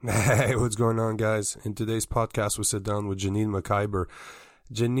Hey, what's going on, guys? In today's podcast, we sit down with Janine Macaiber.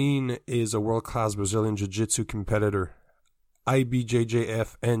 Janine is a world-class Brazilian Jiu-Jitsu competitor,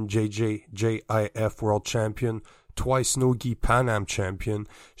 IBJJF and JJJIF world champion, twice no-gi Pan Am champion.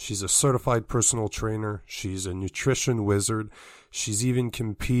 She's a certified personal trainer. She's a nutrition wizard. She's even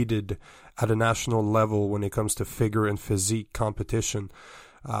competed at a national level when it comes to figure and physique competition.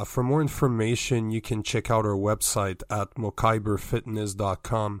 For more information, you can check out our website at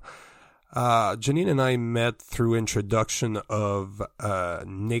mocaiberfitness.com. Janine and I met through introduction of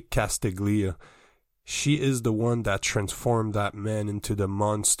Nick Castiglia. She is the one that transformed that man into the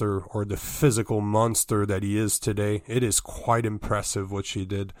monster or the physical monster that he is today. It is quite impressive what she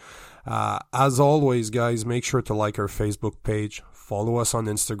did. As always, guys, make sure to like our Facebook page, follow us on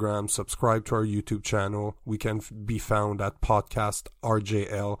Instagram, subscribe to our YouTube channel. We can be found at Podcast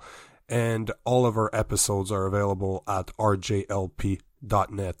RJL, and all of our episodes are available at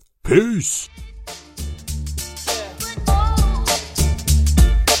rjlp.net. Peace!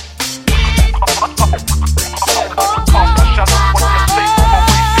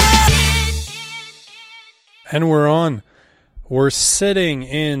 And we're on. We're sitting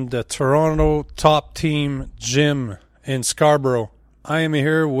in the Toronto Top Team gym in Scarborough. I am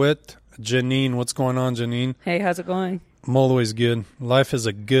here with Janine. What's going on, Janine? Hey, how's it going? I'm always good. Life is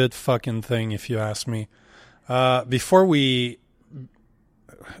a good fucking thing, if you ask me. Before we,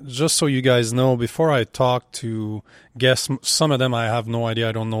 just so you guys know, before I talk to guests, some of them I have no idea.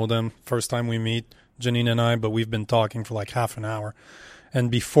 I don't know them. First time we meet, Janine and I, but we've been talking for like half an hour. And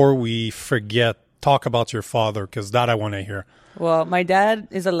before we forget, talk about your father, because that I want to hear. Well, my dad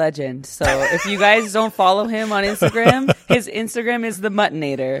is a legend. So if you guys don't follow him on Instagram, his Instagram is the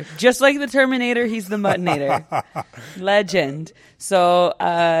Muttonator. Just like the Terminator, he's the Muttonator. Legend. So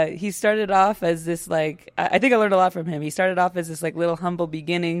he started off as this, like, I think I learned a lot from him. He started off as this, like, little humble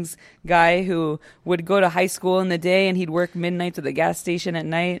beginnings guy who would go to high school in the day and he'd work midnights at the gas station at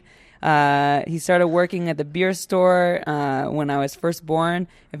night. He started working at the beer store when I was first born.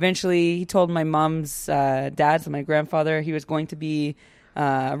 Eventually, he told my mom's dad, so my grandfather, he was going to be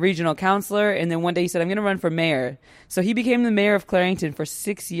a regional counselor. And then one day he said, I'm going to run for mayor. So he became the mayor of Clarington for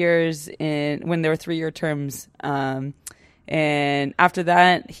 6 years when there were 3-year terms. And after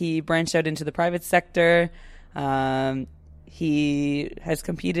that, he branched out into the private sector. He has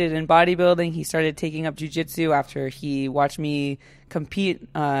competed in bodybuilding. He started taking up jiu-jitsu after he watched me compete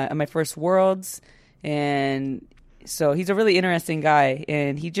at my first Worlds. And so he's a really interesting guy.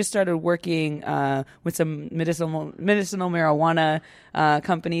 And he just started working with some medicinal marijuana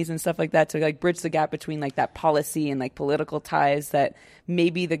companies and stuff like that to like bridge the gap between like that policy and like political ties that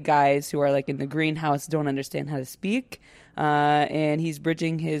maybe the guys who are like in the greenhouse don't understand how to speak. And he's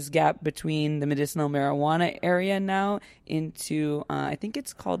bridging his gap between the medicinal marijuana area now into, I think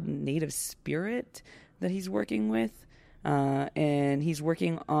it's called Native Spirit that he's working with. And he's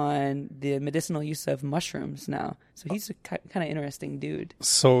working on the medicinal use of mushrooms now. So he's a kind of interesting dude.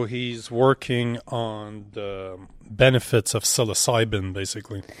 So he's working on the benefits of psilocybin,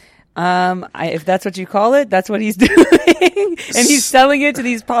 basically. If that's what you call it, that's what he's doing. And he's selling it to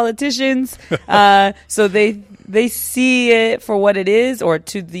these politicians. So they see it for what it is, or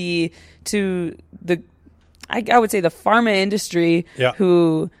to the I would say the pharma industry, yeah,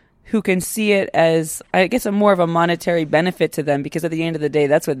 who can see it as, I guess, a more of a monetary benefit to them, because at the end of the day,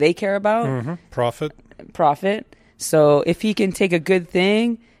 that's what they care about. Mm-hmm. Profit. So if he can take a good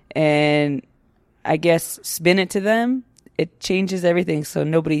thing and, I guess, spin it to them, it changes everything. So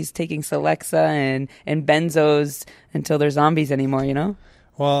nobody's taking Celexa and benzos until they're zombies anymore, you know?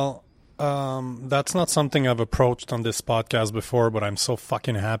 Well, that's not something I've approached on this podcast before, but I'm so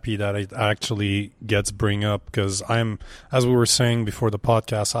fucking happy that it actually gets bring up, because as we were saying before the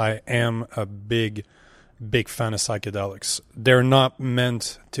podcast, I am a big fan of psychedelics. They're not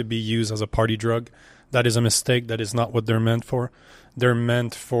meant to be used as a party drug. That is a mistake. That is not what they're meant for. They're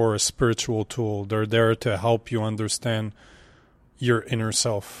meant for a spiritual tool. They're there to help you understand your inner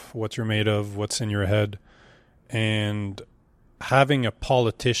self, what you're made of, what's in your head. And having a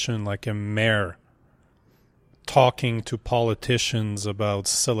politician like a mayor talking to politicians about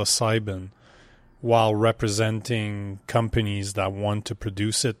psilocybin while representing companies that want to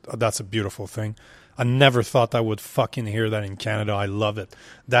produce it, that's a beautiful thing. I never thought I would fucking hear that in Canada. I love it.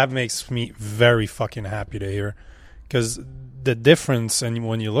 That makes me very fucking happy to hear, because the difference, and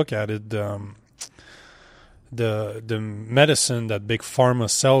when you look at it, the medicine that Big Pharma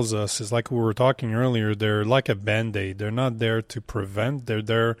sells us is like we were talking earlier. They're like a Band-Aid. They're not there to prevent. They're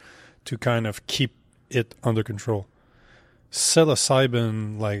there to kind of keep it under control.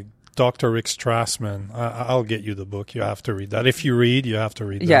 Psilocybin, like Dr. Rick Strassman. I'll get you the book. You have to read that. If you read, you have to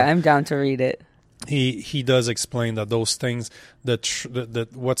read that. Yeah, I'm down to read it. He does explain that those things that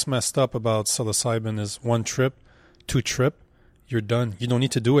what's messed up about psilocybin is one trip, two trip, you're done. You don't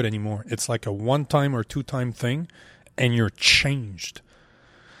need to do it anymore. It's like a one-time or two-time thing, and you're changed.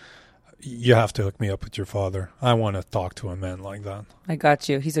 You have to hook me up with your father. I want to talk to a man like that. I got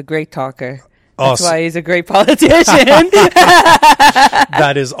you. He's a great talker. That's Awesome. why he's a great politician.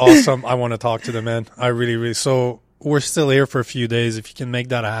 That is awesome. I want to talk to the man. I really, really. So we're still here for a few days. If you can make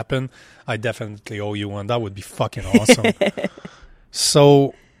that happen, I definitely owe you one. That would be fucking awesome.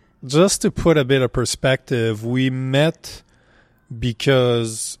 So just to put a bit of perspective, we met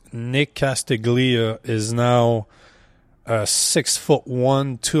because Nick Castiglia is now a 6'1",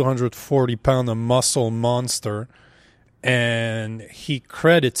 240-pound of muscle monster, and he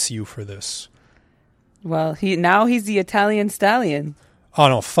credits you for this. Well, he's the Italian stallion. Oh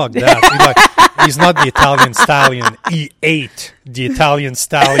no, fuck that. He's not the Italian stallion. He ate the Italian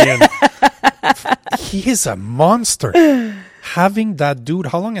stallion. He is a monster. Having that dude,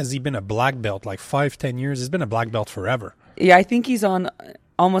 how long has he been a black belt? Like 5-10 years? He's been a black belt forever. Yeah, I think he's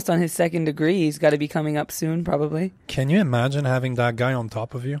almost on his second degree. He's got to be coming up soon, probably. Can you imagine having that guy on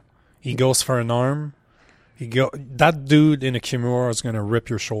top of you? He goes for an arm. That dude in a Kimura is going to rip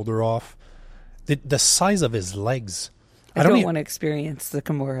your shoulder off. The size of his legs. I don't want to experience the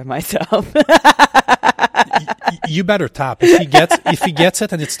Kimura myself. You better tap. If he gets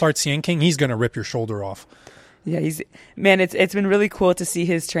it and it starts yanking, he's going to rip your shoulder off. Yeah, it's been really cool to see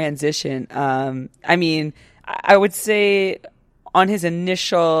his transition. I mean, I would say on his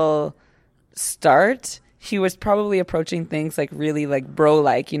initial start, he was probably approaching things like really like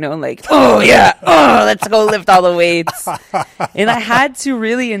bro-like, like, oh yeah, let's go lift all the weights. And I had to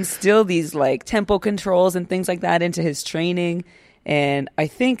really instill these like tempo controls and things like that into his training. And I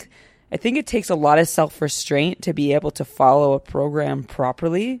think it takes a lot of self-restraint to be able to follow a program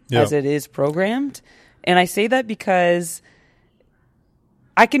properly as it is programmed. And I say that because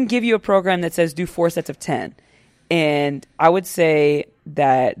I can give you a program that says do 4 sets of 10. And I would say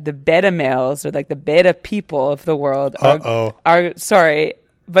that the beta males, or like the beta people of the world are sorry,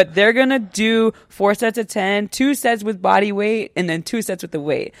 but they're going to do 4 sets of 10, 2 sets with body weight, and then 2 sets with the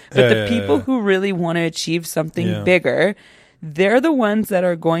weight. But the people who really want to achieve something bigger, they're the ones that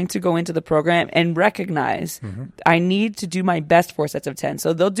are going to go into the program and recognize I need to do my best 4 sets of 10.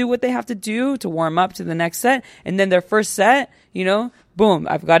 So they'll do what they have to do to warm up to the next set. And then their first set, boom,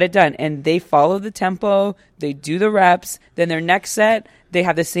 I've got it done. And they follow the tempo, they do the reps. Then their next set, they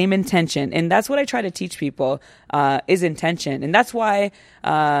have the same intention. And that's what I try to teach people, is intention. And that's why,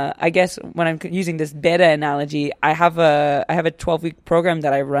 I guess when I'm using this beta analogy, I have a 12-week program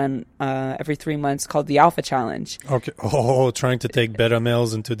that I run every 3 months called the Alpha Challenge. Okay. Trying to take beta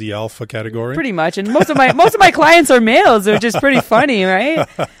males into the alpha category? Pretty much. And most of my clients are males, which is pretty funny, right?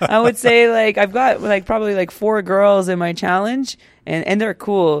 I would say like I've got like probably like 4 girls in my challenge, and they're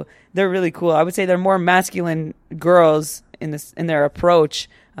cool. They're really cool. I would say they're more masculine girls in their approach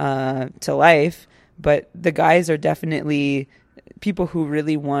to life, but the guys are definitely people who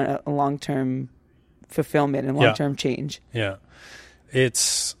really want a long-term fulfillment and long-term change. Yeah.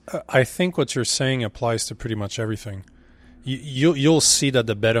 I think what you're saying applies to pretty much everything. You'll see that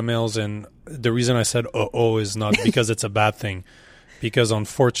the beta males, and the reason I said is not because it's a bad thing, because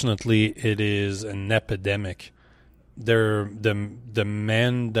unfortunately it is an epidemic. The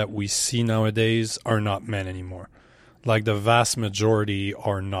men that we see nowadays are not men anymore. Like the vast majority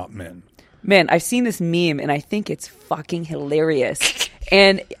are not men. Man, I've seen this meme and I think it's fucking hilarious.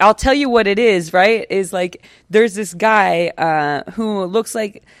 And I'll tell you what it is, right? Is like there's this guy who looks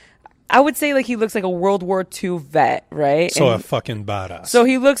like, I would say like he looks like a World War II vet, right? So and a fucking badass. So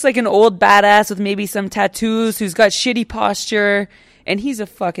he looks like an old badass with maybe some tattoos, who's got shitty posture. And he's a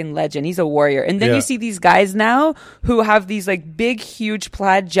fucking legend. He's a warrior. And then you see these guys now who have these like big, huge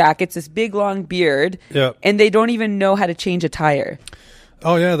plaid jackets, this big, long beard, and they don't even know how to change a tire.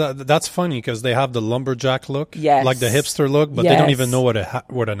 Oh, yeah. That's funny because they have the lumberjack look, like the hipster look, but they don't even know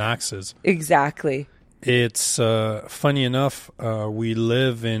what an axe is. Exactly. It's funny enough. We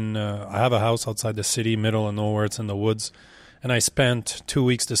live in, I have a house outside the city, middle of nowhere. It's in the woods. And I spent 2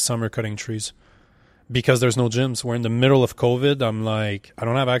 weeks this summer cutting trees. Because there's no gyms. We're in the middle of COVID. I'm like, I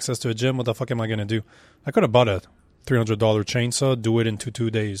don't have access to a gym. What the fuck am I going to do? I could have bought a $300 chainsaw, do it in 2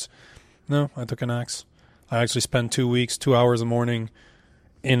 days. No, I took an axe. I actually spent 2 weeks, 2 hours a morning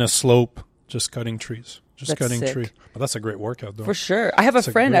in a slope just cutting trees. Just cutting trees. But that's a great workout, though. For sure. I have a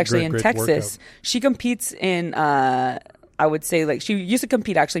friend actually in Texas. Workout. She competes in, I would say, like, she used to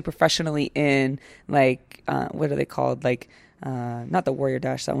compete actually professionally in, like, what are they called? Like, not the Warrior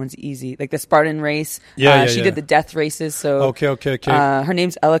Dash, that one's easy, like the Spartan race. She did the death races. So okay. Her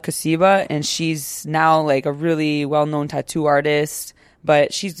name's Ella Kosiba, and she's now like a really well-known tattoo artist,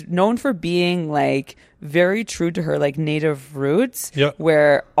 but she's known for being like very true to her like native roots,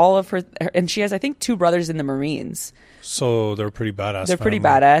 where all of her, and she has I think 2 brothers in the Marines. So they're pretty badass. They're pretty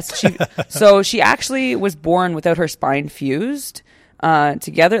badass. So she actually was born without her spine fused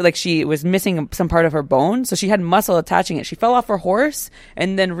together. Like she was missing some part of her bone. So she had muscle attaching it. She fell off her horse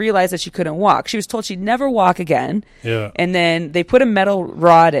and then realized that she couldn't walk. She was told she'd never walk again. Yeah. And then they put a metal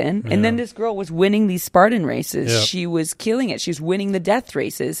rod in. And then this girl was winning these Spartan races. Yeah. She was killing it. She was winning the death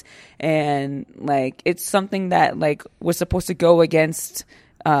races. And like, it's something that like was supposed to go against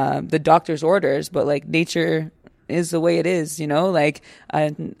the doctor's orders, but like nature is the way it is, you know, like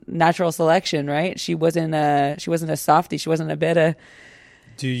natural selection, right? She wasn't a softie. She wasn't a beta.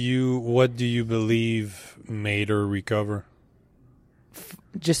 What do you believe made her recover?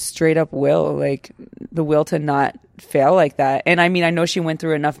 Just straight up will, like the will to not fail like that. And I mean, I know she went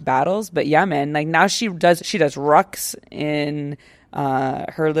through enough battles, but yeah, man, like now she does rucks in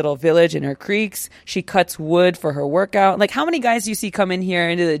her little village in her creeks. She cuts wood for her workout. Like how many guys do you see come in here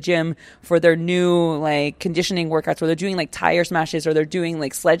into the gym for their new like conditioning workouts where they're doing like tire smashes or they're doing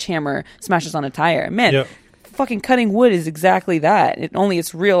like sledgehammer smashes on a tire? Man, fucking cutting wood is exactly that.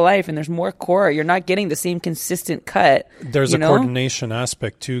 It's real life and there's more core. You're not getting the same consistent cut. There's a coordination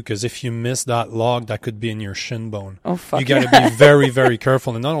aspect too, because if you miss that log, that could be in your shin bone. Oh fuck! You got to be very, very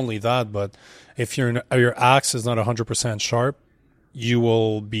careful. And not only that, but if your axe is not 100% sharp, you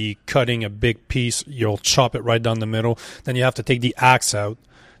will be cutting a big piece. You'll chop it right down the middle. Then you have to take the axe out.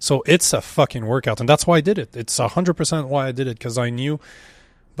 So it's a fucking workout. And that's why I did it. It's 100% why I did it, because I knew.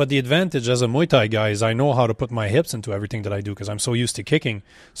 But the advantage as a Muay Thai guy is I know how to put my hips into everything that I do because I'm so used to kicking.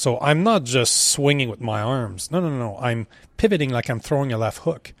 So I'm not just swinging with my arms. No. I'm pivoting like I'm throwing a left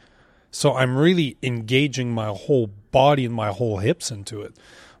hook. So I'm really engaging my whole body and my whole hips into it.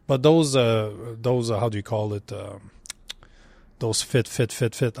 But those how do you call it? Those fit.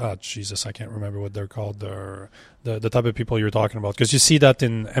 Ah, Jesus, I can't remember what they're called. They're the type of people you're talking about. Because you see that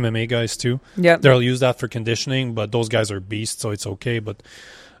in MMA guys too. Yeah, they'll use that for conditioning, but those guys are beasts, so it's okay. But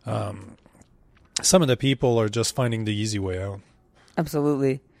some of the people are just finding the easy way out.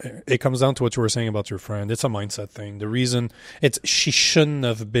 Absolutely. It comes down to what you were saying about your friend. It's a mindset thing. The reason she shouldn't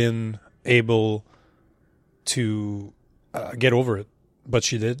have been able to get over it, but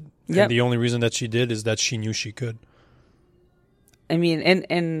she did. Yep. And the only reason that she did is that she knew she could. I mean,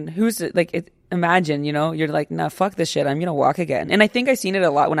 and who's like, imagine, you know, you're like, nah, fuck this shit. I'm going to walk again. And I think I seen it a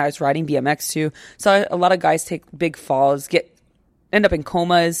lot when I was riding BMX too. So a lot of guys take big falls, end up in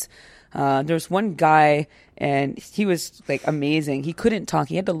comas. There's one guy and he was like amazing. He couldn't talk.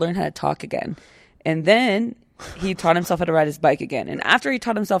 He had to learn how to talk again. And then he taught himself how to ride his bike again. And after he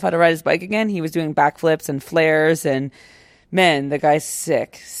taught himself how to ride his bike again, he was doing backflips and flares and man, the guy's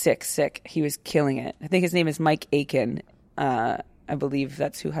sick. He was killing it. I think his name is Mike Aiken. I believe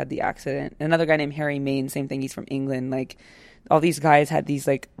that's who had the accident. Another guy named Harry Main, same thing. He's from England. Like all these guys had these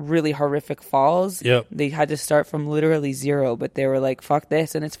like really horrific falls. Yep. They had to start from literally zero, but they were like, fuck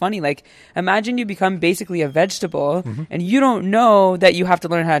this. And it's funny. Like imagine you become basically a vegetable and you don't know that you have to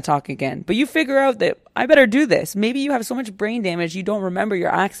learn how to talk again, but you figure out that I better do this. Maybe you have so much brain damage you don't remember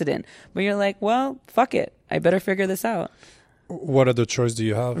your accident, but you're like, well, fuck it. I better figure this out. What other choice do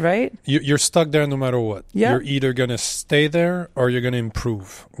you have? Right? You're stuck there no matter what. Yeah. You're either going to stay there or you're going to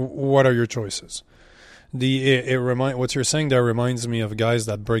improve. What are your choices? What you're saying there reminds me of guys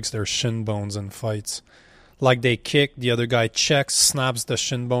that breaks their shin bones in fights. Like they kick, the other guy checks, snaps the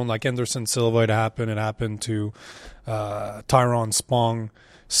shin bone. Like Anderson Silva, it happened to Tyrone Spong,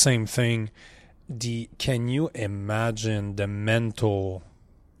 same thing. Can you imagine the mental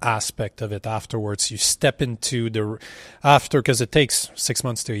aspect of it afterwards? You step into because it takes 6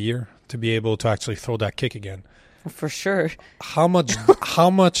 months to a year to be able to actually throw that kick again. For sure. How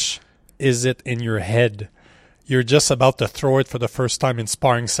much is it in your head? You're just about to throw it for the first time in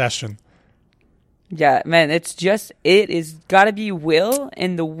sparring session. Yeah, man, it is gotta be will,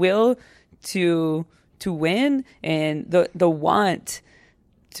 and the will to win and the want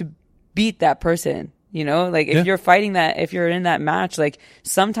to beat that person. You know, like if you're fighting that, if you're in that match, like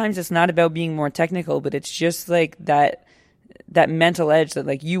sometimes it's not about being more technical, but it's just like that mental edge that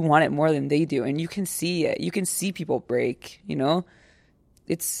like you want it more than they do. And you can see it. You can see people break, you know,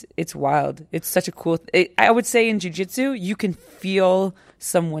 it's wild. It's such a cool, I would say in jiu-jitsu, you can feel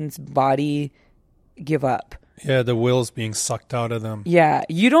someone's body give up. Yeah. The will's being sucked out of them. Yeah.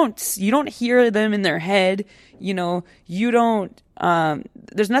 You don't hear them in their head. You know, you don't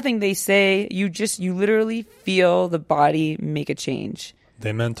There's nothing they say. You literally feel the body make a change.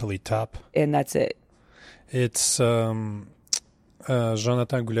 They mentally tap. And that's it. It's Jonathan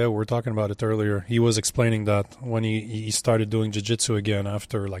Goulet, we were talking about it earlier. He was explaining that when he started doing jiu-jitsu again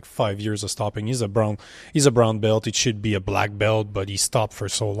after like 5 years of stopping. He's a brown belt. It should be a black belt, but he stopped for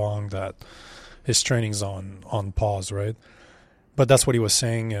so long that his training's on pause, right? But that's what he was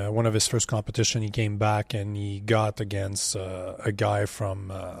saying. One of his first competition, he came back and he got against a guy from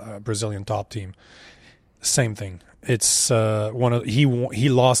a Brazilian top team. Same thing. It's he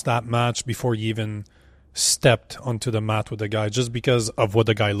lost that match before he even stepped onto the mat with the guy, just because of what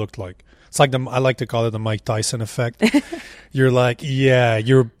the guy looked like. It's like I like to call it the Mike Tyson effect. You're like, yeah,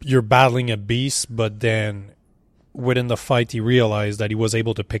 you're battling a beast, but then within the fight, he realized that he was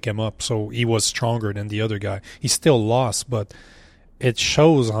able to pick him up, so he was stronger than the other guy. He still lost, but it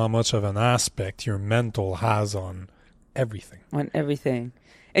shows how much of an aspect your mental has on everything. On everything.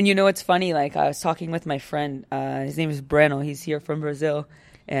 And it's funny, like I was talking with my friend, his name is Breno, he's here from Brazil,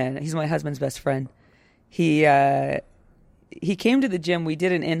 and he's my husband's best friend. He came to the gym, we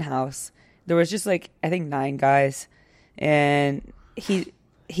did an in-house. There was just like, I think 9 guys, and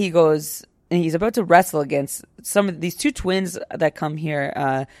he goes, and he's about to wrestle against some of these 2 twins that come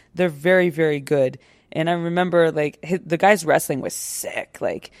here. They're very, very good. And I remember like the guy's wrestling was sick,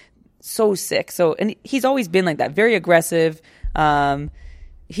 like so sick. So, and he's always been like that, very aggressive.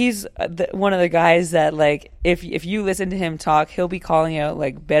 He's one of the guys that like, if you listen to him talk, he'll be calling out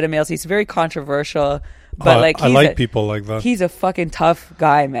like beta males. He's very controversial, but like, I like people like that. He's a fucking tough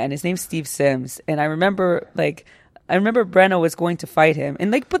guy, man. His name's Steve Sims. And I remember Breno was going to fight him,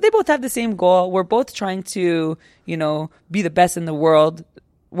 and like, but they both have the same goal. We're both trying to, be the best in the world.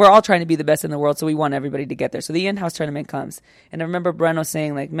 We're all trying to be the best in the world, so we want everybody to get there. So the in-house tournament comes. And I remember Breno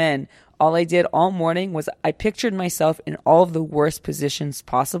saying, like, man, all I did all morning was I pictured myself in all of the worst positions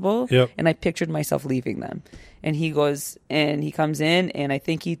possible, and I pictured myself leaving them. And he goes, and he comes in, and I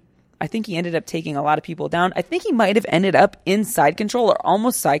think he ended up taking a lot of people down. I think he might have ended up in side control or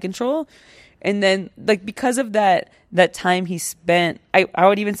almost side control. And then, like, because of that time he spent, I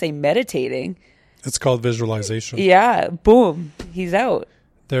would even say meditating. It's called visualization. Yeah, boom, he's out.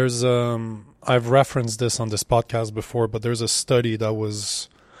 There's I've referenced this on this podcast before, but there's a study that was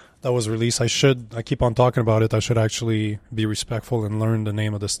released. I keep on talking about it. I should actually be respectful and learn the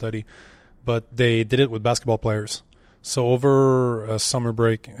name of the study. But they did it with basketball players. So over a summer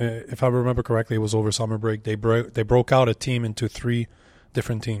break, if I remember correctly, it was over summer break. They broke out a team into 3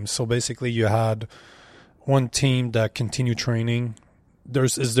 different teams. So basically, you had one team that continued training.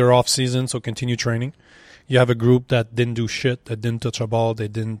 Is their off season, so continue training. You have a group that didn't do shit, that didn't touch a ball, they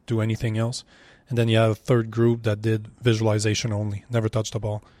didn't do anything else. And then you have a third group that did visualization only, never touched a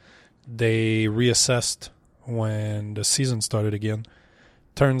ball. They reassessed when the season started again.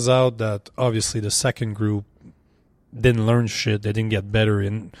 Turns out that obviously the second group didn't learn shit, they didn't get better,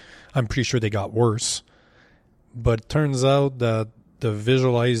 and I'm pretty sure they got worse. But it turns out that the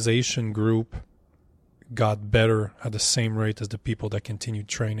visualization group got better at the same rate as the people that continued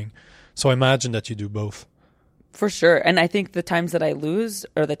training. So imagine that you do both. For sure. And I think the times that I lose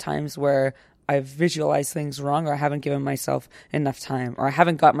are the times where I've visualized things wrong, or I haven't given myself enough time, or I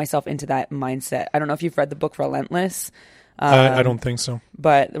haven't got myself into that mindset. I don't know if you've read the book Relentless. I don't think so.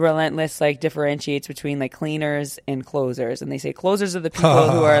 But Relentless like differentiates between like cleaners and closers. And they say closers are the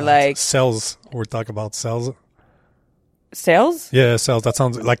people who are like... Sales. We're talking about sales. Sales? Yeah, sales. That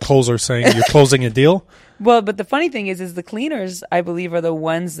sounds like closer saying you're closing a deal. Well, but the funny thing is the cleaners, I believe, are the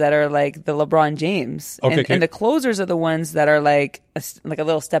ones that are like the LeBron James. Okay, and the closers are the ones that are like a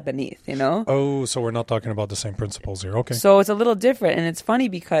little step beneath, Oh, so we're not talking about the same principles here. Okay. So it's a little different. And it's funny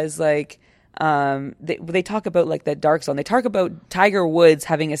because like they talk about like that dark zone. They talk about Tiger Woods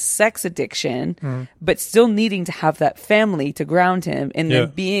having a sex addiction, but still needing to have that family to ground him, and then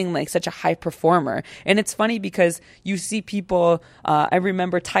being like such a high performer. And it's funny because you see people, I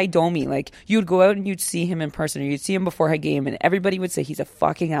remember Ty Domi, like you'd go out and you'd see him in person, or you'd see him before a game, and everybody would say he's a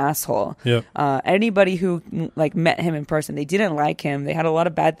fucking asshole. Anybody who like met him in person, they didn't like him. They had a lot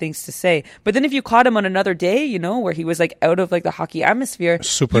of bad things to say. But then if you caught him on another day, where he was like out of like the hockey atmosphere,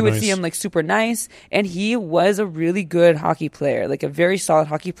 you would see him like super nice, and he was a really good hockey player, like a very solid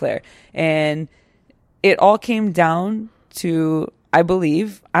hockey player. And it all came down to, I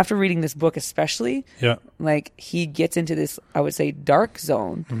believe, after reading this book especially, like he gets into this, I would say, dark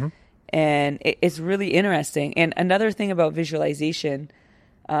zone. And it's really interesting. And another thing about visualization,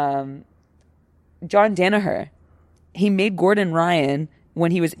 John Danaher, he made Gordon Ryan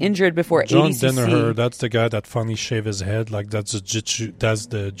when he was injured before John ADCC. Danaher, that's the guy that finally shaved his head. Like that's the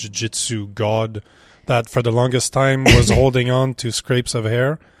jiu-jitsu god that for the longest time was holding on to scrapes of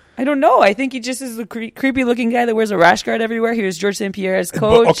hair? I don't know. I think he just is the creepy looking guy that wears a rash guard everywhere. He was George St. Pierre's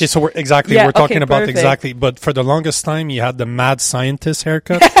coach. Okay, so we're talking about perfect. exactly. But for the longest time, he had the mad scientist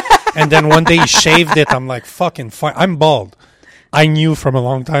haircut. And then one day he shaved it. I'm like, fucking fine. I'm bald. I knew from a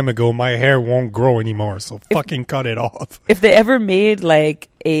long time ago my hair won't grow anymore, so fucking cut it off. If they ever made like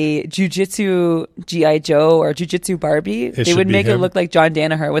a jiu-jitsu G.I. Joe or jiu-jitsu Barbie, they would make it look like John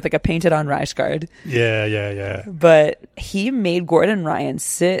Danaher with like a painted on rash guard. Yeah. But he made Gordon Ryan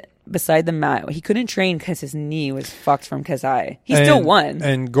sit beside the mat. He couldn't train because his knee was fucked from Kazai. He still won.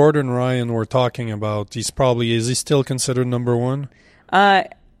 And Gordon Ryan, we're talking about, is he still considered number one?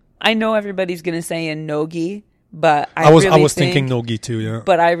 I know everybody's going to say in Nogi, but I was thinking Nogi too, yeah.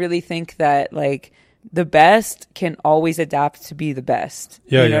 But I really think that like the best can always adapt to be the best.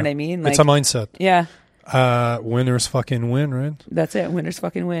 Yeah, you know what I mean? Like, it's a mindset. Yeah. Winners fucking win, right? That's it. Winners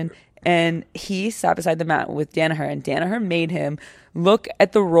fucking win. And he sat beside the mat with Danaher, and Danaher made him look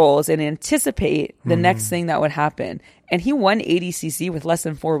at the rolls and anticipate the next thing that would happen. And he won ADCC with less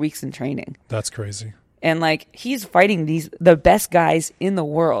than 4 weeks in training. That's crazy. And like he's fighting the best guys in the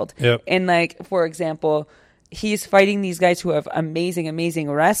world. Yep. And like, for example, he's fighting these guys who have amazing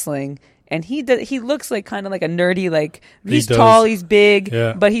wrestling. And he looks like kind of like a nerdy, like he's tall, he's big,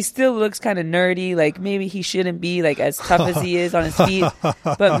 but he still looks kind of nerdy. Like maybe he shouldn't be like as tough as he is on his feet.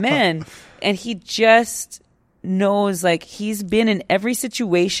 But man, and he just knows like he's been in every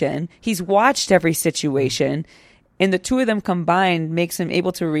situation. He's watched every situation, and the two of them combined makes him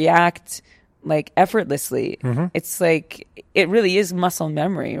able to react like effortlessly. It's like it really is muscle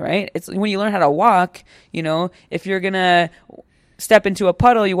memory, right? It's when you learn how to walk. You know, if you're gonna step into a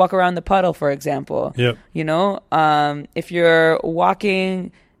puddle, you walk around the puddle, for example. Yep. You know, if you're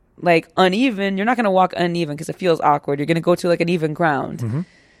walking like uneven, you're not going to walk uneven because it feels awkward. You're going to go to like an even ground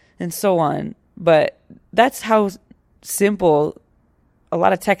and so on. But that's how simple a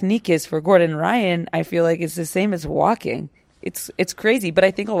lot of technique is for Gordon Ryan. I feel like it's the same as walking. It's crazy, but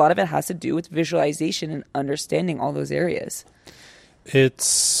I think a lot of it has to do with visualization and understanding all those areas.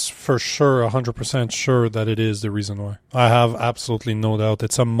 It's for sure, 100% sure that it is the reason why. I have absolutely no doubt.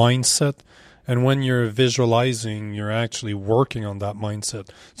 It's a mindset. And when you're visualizing, you're actually working on that mindset.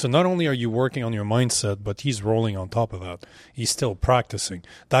 So not only are you working on your mindset, but he's rolling on top of that. He's still practicing.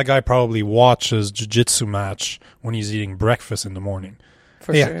 That guy probably watches jiu-jitsu match when he's eating breakfast in the morning.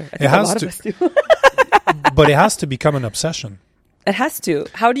 For sure. I think a lot of us do. But it has to become an obsession. It has to.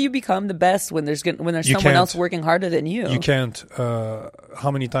 How do you become the best when there's someone else working harder than you? You can't. How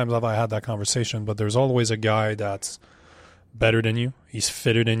many times have I had that conversation? But there's always a guy that's better than you. He's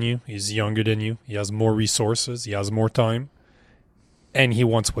fitter than you. He's younger than you. He has more resources. He has more time. And he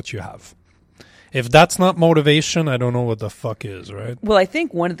wants what you have. If that's not motivation, I don't know what the fuck is, right? Well, I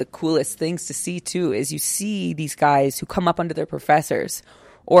think one of the coolest things to see, too, is you see these guys who come up under their professors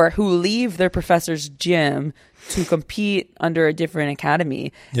or who leave their professor's gym to compete under a different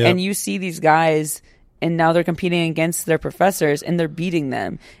academy. Yep. And you see these guys, and now they're competing against their professors, and they're beating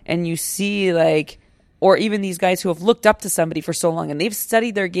them. And you see, like, or even these guys who have looked up to somebody for so long, and they've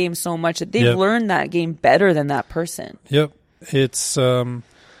studied their game so much that they've learned that game better than that person. Yep. It's,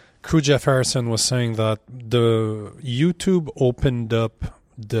 Crew Jeff Harrison was saying that the YouTube opened up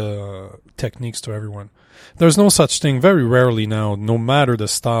the techniques to everyone. There's no such thing, very rarely now, no matter the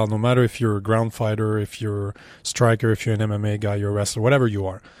style, no matter if you're a ground fighter, if you're a striker, if you're an MMA guy, you're a wrestler, whatever you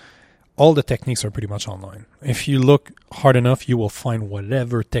are. All the techniques are pretty much online. If you look hard enough, you will find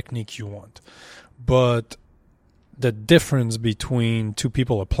whatever technique you want. But the difference between two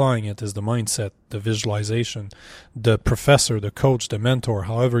people applying it is the mindset, the visualization, the professor, the coach, the mentor,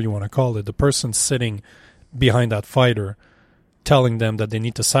 however you want to call it, the person sitting behind that fighter, telling them that they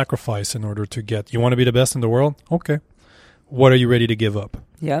need to sacrifice in order to get, you want to be the best in the world? Okay. What are you ready to give up?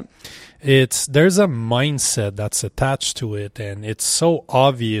 Yep. There's a mindset that's attached to it, and it's so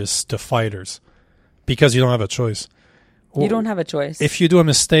obvious to fighters because you don't have a choice. You don't have a choice. If you do a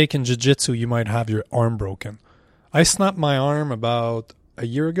mistake in jiu-jitsu, you might have your arm broken. I snapped my arm about a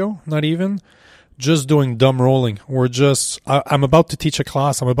year ago, not even, just doing dumb rolling. I'm about to teach a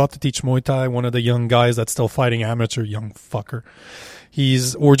class. I'm about to teach Muay Thai. One of the young guys that's still fighting amateur, young fucker.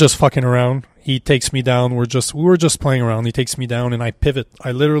 We're just fucking around. He takes me down. We were just playing around. He takes me down and I pivot.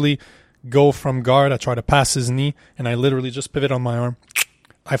 I literally go from guard. I try to pass his knee and I literally just pivot on my arm.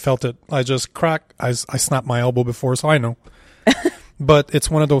 I felt it. I just crack. I snapped my elbow before, so I know. But it's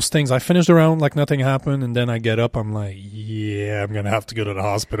one of those things. I finished the round like nothing happened, and then I get up. I'm like, yeah, I'm going to have to go to the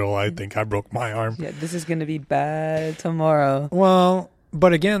hospital. I think I broke my arm. Yeah, this is going to be bad tomorrow. Well,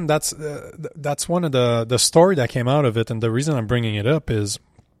 but again, that's one of the story that came out of it, and the reason I'm bringing it up is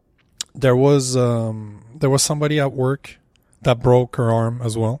there was somebody at work that broke her arm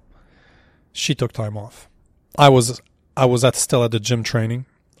as well. She took time off. I was still at the gym training.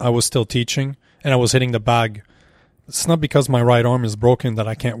 I was still teaching, and I was hitting the bag. It's not because my right arm is broken that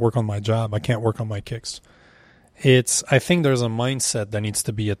I can't work on my jab. I can't work on my kicks. I think there's a mindset that needs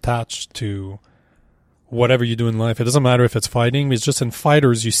to be attached to whatever you do in life. It doesn't matter if it's fighting. It's just in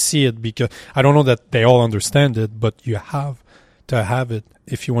fighters you see it, because I don't know that they all understand it, but you have to have it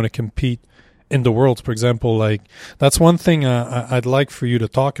if you want to compete in the world. For example, like that's one thing I'd like for you to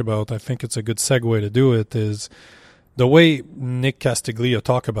talk about. I think it's a good segue to do it, is the way Nick Castiglia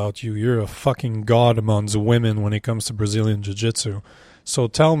talk about you. You're a fucking god amongst women when it comes to Brazilian Jiu-Jitsu. So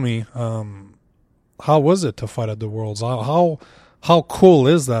tell me, how was it to fight at the Worlds? How cool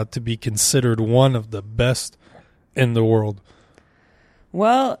is that to be considered one of the best in the world?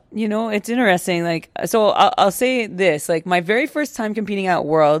 Well, it's interesting. Like, so I'll say this: like, my very first time competing at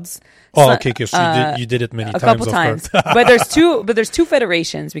Worlds. Oh, okay. Because you did it many times. A couple times, but there's two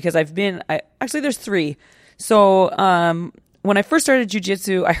federations, because actually there's three. So when I first started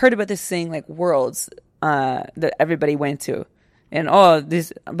jiu-jitsu, I heard about this thing like Worlds that everybody went to. And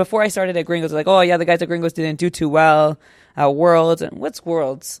before I started at Gringos, like, oh yeah, the guys at Gringos didn't do too well at Worlds. And what's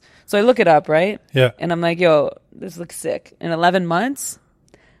Worlds? So I look it up, right? Yeah. And I'm like, yo, this looks sick. In 11 months,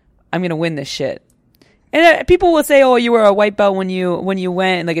 I'm gonna win this shit. And people will say, oh, you were a white belt when you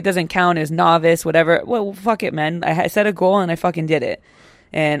went, and like it doesn't count as novice, whatever. Well, fuck it, man. I set a goal and I fucking did it.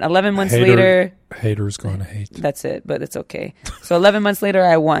 And 11 months later... Haters gonna hate. That's it, but it's okay. So 11 months later,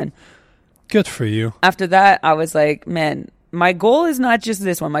 I won. Good for you. After that, I was like, man, my goal is not just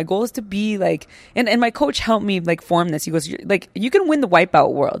this one. My goal is to be like... And my coach helped me like form this. He goes, like, you can win the white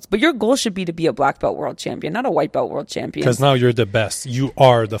belt worlds, but your goal should be to be a black belt world champion, not a white belt world champion. Because now you're the best. You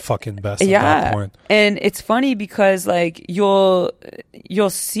are the fucking best at that point. And it's funny because like you'll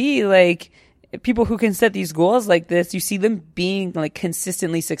see like... people who can set these goals like this, you see them being like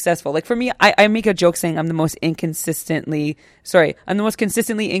consistently successful. Like for me, I make a joke saying I'm the most consistently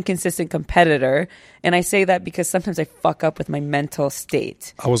inconsistent competitor. And I say that because sometimes I fuck up with my mental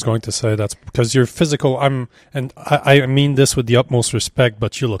state. I was going to say that's because you're physical. I mean this with the utmost respect,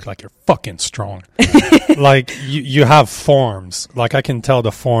 but you look like you're fucking strong. Like you have forms. Like I can tell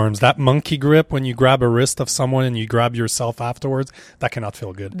the forms. That monkey grip when you grab a wrist of someone and you grab yourself afterwards, that cannot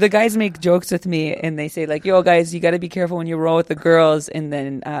feel good. The guys make jokes with me and they say like, yo guys, you got to be careful when you roll with the girls. And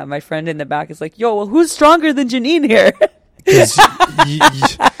then my friend in the back is like, yo, well, who's stronger than Janine here?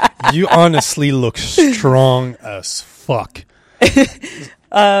 You honestly look strong as fuck.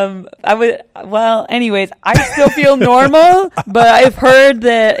 Anyways, I still feel normal, but I've heard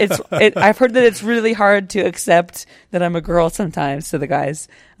that it's really hard to accept that I'm a girl sometimes to the guys.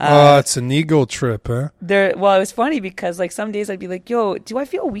 It's an ego trip, huh? It was funny because like some days I'd be like, yo, do I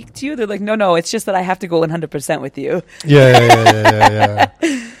feel weak to you? They're like, no, it's just that I have to go 100% with you. Yeah.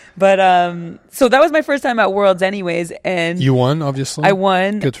 But so that was my first time at Worlds anyways, and you won, obviously. I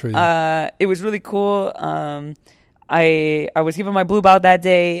won. Good for you. It was really cool. I was given my blue belt that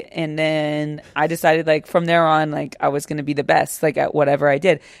day, and then I decided like from there on like I was going to be the best like at whatever I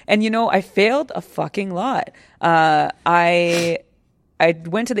did. And I failed a fucking lot. I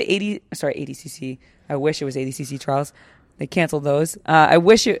went to the ADCC. I wish it was ADCC trials. They canceled those. It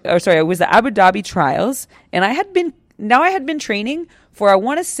was the Abu Dhabi trials, and I had been training for, I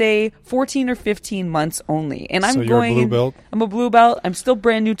want to say 14 or 15 months only. And I'm you're a blue belt? I'm a blue belt. I'm still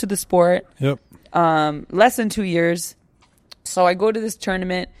brand new to the sport. Yep. Less than 2 years. So I go to this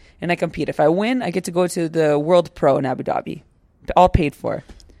tournament and I compete. If I win, I get to go to the World Pro in Abu Dhabi. All paid for.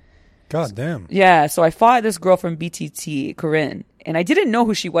 God damn. Yeah. So I fought this girl from BTT, Corinne. And I didn't know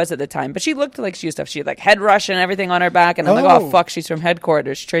who she was at the time, but she looked like she used to have. She had like head rush and everything on her back. And I'm like, oh fuck, she's from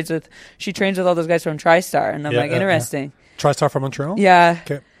headquarters. She trains with all those guys from TriStar. And I'm like, interesting. TriStar from Montreal? Yeah.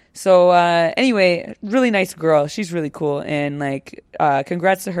 Okay. So anyway, really nice girl. She's really cool, and like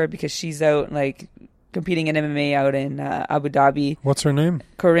congrats to her because she's out like competing in MMA out in Abu Dhabi. What's her name?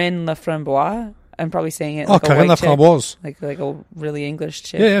 Corinne Laframboise. I'm probably saying it. Like Corinne Laframboise. Like a really English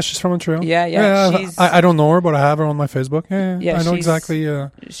chick. Yeah, she's from Montreal. Yeah. I don't know her, but I have her on my Facebook. Yeah, I know exactly.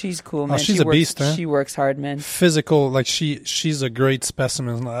 She's cool, man. She's a beast, huh? She works hard, man. Physical, like she's a great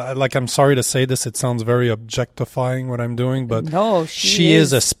specimen. Like I'm sorry to say this, it sounds very objectifying what I'm doing, but no, she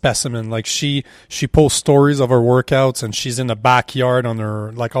is a specimen. Like she posts stories of her workouts, and she's in the backyard on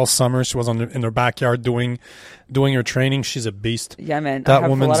her like all summer. She was in her backyard doing her training. She's a beast. Yeah, man. That I have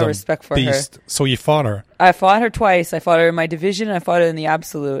woman's a lot of respect for beast. her. So you fought her? I fought her twice. I fought her in my division. I fought her in the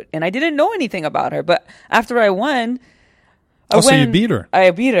absolute. And I didn't know anything about her. But after I won... So you beat her?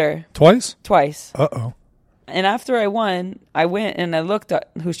 I beat her. Twice? Twice. Uh-oh. And after I won, I went and I looked at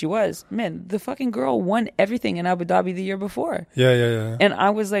who she was. Man, the fucking girl won everything in Abu Dhabi the year before. Yeah. And I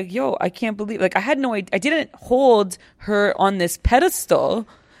was like, yo, I can't believe, like, I had no idea. I didn't hold her on this pedestal,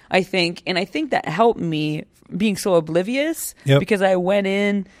 I think. And I think that helped me being so oblivious because I went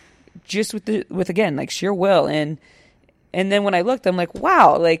in just with again, like sheer will. And then when I looked, I'm like,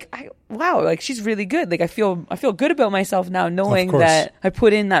 wow, like she's really good. Like I feel good about myself now knowing that I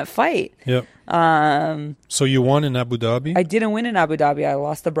put in that fight. Yep. So you won in Abu Dhabi? I didn't win in Abu Dhabi. I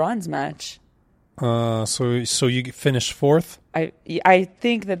lost the bronze match. So you finished fourth? I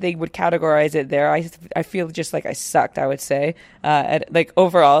think that they would categorize it there. I feel just like I sucked, I would say.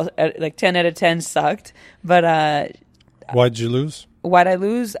 Overall, 10 out of 10 sucked. But why'd you lose? Why'd I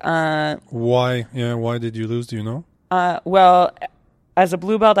lose? Why did you lose? Do you know? Well, as a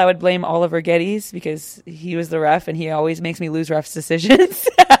blue belt, I would blame Oliver Geddes because he was the ref and he always makes me lose refs' decisions.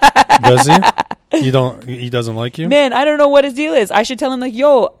 Does he? He doesn't like you? Man, I don't know what his deal is. I should tell him like,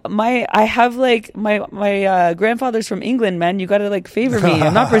 yo, I have like my grandfather's from England, man. You gotta like favor me.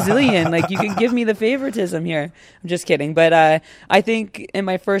 I'm not Brazilian. Like you can give me the favoritism here. I'm just kidding. But I think in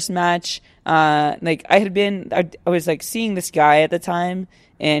my first match, like I was like seeing this guy at the time,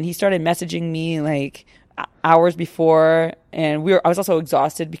 and he started messaging me like hours before, and I was also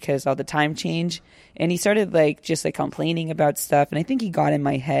exhausted because of the time change. And he started like just like complaining about stuff, and I think he got in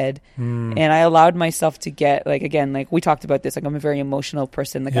my head. And I allowed myself to get like, again, like we talked about this, like I'm a very emotional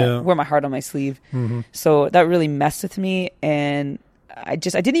person, like I wear my heart on my sleeve. So that really messed with me, and I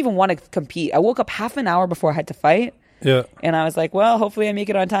didn't even want to compete. I woke up half an hour before I had to fight. Yeah. And I was like, well, hopefully I make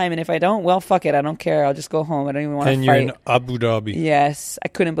it on time, and if I don't, well, fuck it, I don't care, I'll just go home. I don't even want to fight. And you're in Abu Dhabi. Yes, I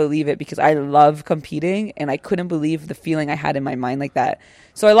couldn't believe it because I love competing, and I couldn't believe the feeling I had in my mind like that.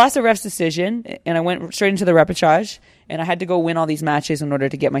 So I lost a ref's decision, and I went straight into the repechage, and I had to go win all these matches in order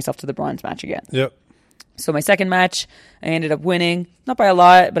to get myself to the bronze match again. Yep. So my second match, I ended up winning, not by a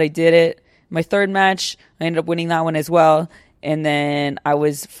lot, but I did it. My third match, I ended up winning that one as well. And then I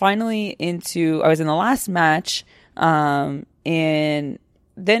was in the last match, and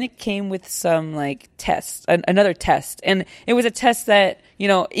then it came with some like tests, another test. And it was a test that,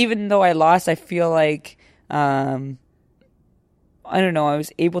 even though I lost, I feel like, I don't know, I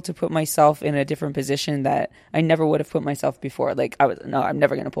was able to put myself in a different position that I never would have put myself before. Like I'm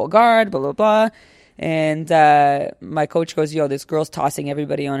never going to pull guard, blah, blah, blah. And my coach goes, yo, this girl's tossing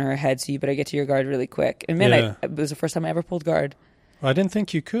everybody on her head, so you better get to your guard really quick. And man, it was the first time I ever pulled guard. I didn't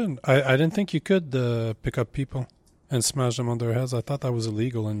think you could. I didn't think you could pick up people and smash them on their heads. I thought that was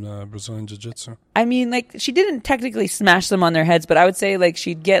illegal in Brazilian Jiu-Jitsu. I mean, like, she didn't technically smash them on their heads, but I would say, like,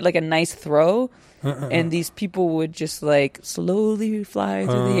 she'd get, like, a nice throw, and these people would just, like, slowly fly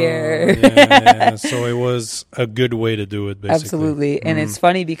through the air. Yeah. So it was a good way to do it, basically. Absolutely. And it's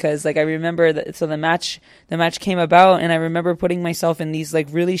funny because, like, I remember that, so the match came about, and I remember putting myself in these, like,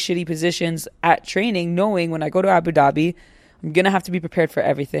 really shitty positions at training, knowing when I go to Abu Dhabi, I'm going to have to be prepared for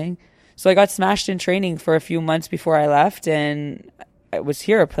everything. So I got smashed in training for a few months before I left, and I was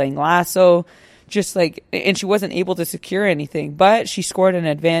here playing lasso, just like, and she wasn't able to secure anything, but she scored an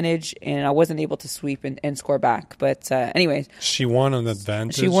advantage, and I wasn't able to sweep and score back. But anyways. She won an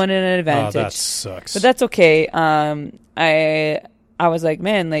advantage? She won an advantage. Oh, that sucks. But that's okay. I was like,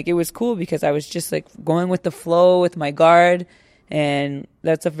 man, like it was cool because I was just like going with the flow with my guard, and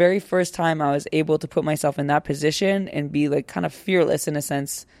that's the very first time I was able to put myself in that position and be like kind of fearless in a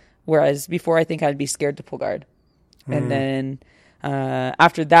sense. Whereas before, I think I'd be scared to pull guard. And then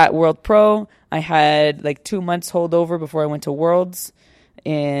after that World Pro, I had like 2 months hold over before I went to Worlds.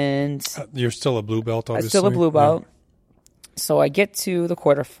 And you're still a blue belt, obviously. I'm still a blue belt. Yeah. So I get to the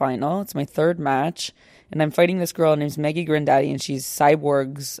quarterfinal. It's my third match. And I'm fighting this girl named Maggie Granddaddy, and she's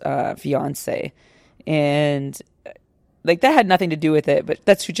Cyborg's fiance. And like that had nothing to do with it, but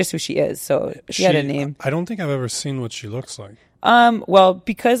that's just who she is. So she had a name. I don't think I've ever seen what she looks like. Well,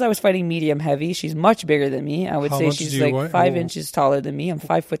 because I was fighting medium heavy, she's much bigger than me. I would say she's like 5 inches taller than me. I'm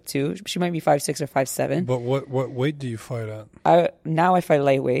 5'2". She might be 5'6" or 5'7". But what weight do you fight at? Now I fight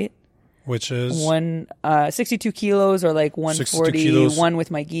lightweight. Which is? 62 kilos or like 141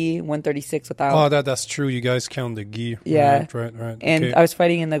 with my gi, 136 without. Oh, that's true. You guys count the gi. Yeah. Right. And okay. I was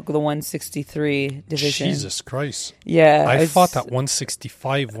fighting in the 163 division. Jesus Christ. Yeah. I fought at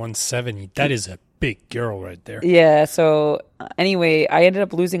 165, 170. That is a big girl right there. Yeah. So anyway, I ended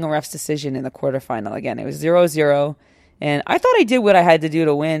up losing a ref's decision in the quarterfinal again. It was 0-0. And I thought I did what I had to do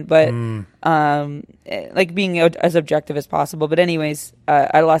to win, but like being as objective as possible. But anyways,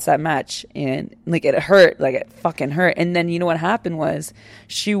 I lost that match, and like it hurt, like it fucking hurt. And then you know what happened was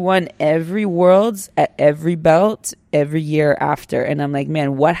she won every Worlds at every belt every year after. And I'm like,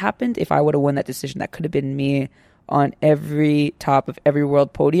 man, what happened if I would have won that decision? That could have been me on every top of every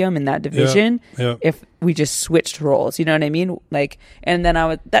world podium in that division. If we just switched roles, you know what I mean? Like, and then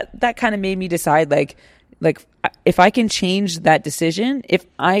that kind of made me decide like if I can change that decision, if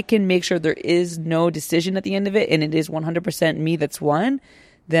I can make sure there is no decision at the end of it and it is 100% me that's won,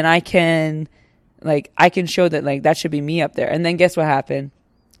 then I can show that like that should be me up there. And then guess what happened?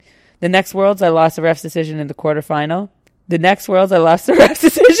 The next Worlds, I lost the ref's decision in the quarterfinal. The next Worlds, I lost the ref's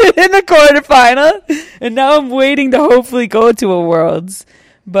decision in the quarterfinal. And now I'm waiting to hopefully go to a Worlds.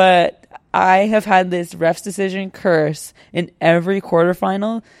 But I have had this ref's decision curse in every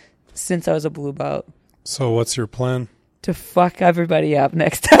quarterfinal since I was a blue belt. So what's your plan? To fuck everybody up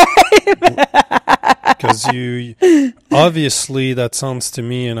next time. Because you obviously, that sounds to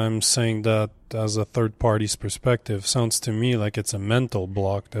me, and I'm saying that as a third party's perspective, sounds to me like it's a mental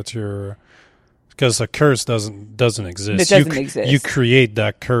block that you're, because a curse doesn't exist. It doesn't exist. You create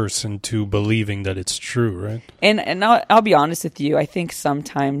that curse into believing that it's true, right? And I'll be honest with you. I think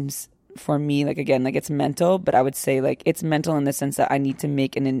sometimes for me, like again, like it's mental, but I would say like it's mental in the sense that I need to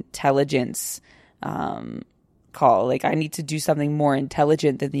make an intelligence call. Like I need to do something more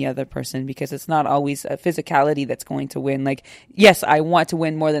intelligent than the other person, because it's not always a physicality that's going to win. Like, yes, I want to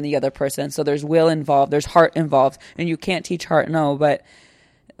win more than the other person. So there's will involved, there's heart involved, and you can't teach heart, no, but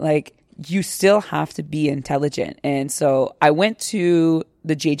like you still have to be intelligent. And so I went to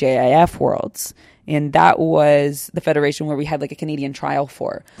the JJIF Worlds, and that was the federation where we had like a Canadian trial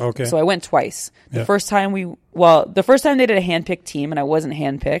for. Okay. So I went twice. The first time they did a handpicked team and I wasn't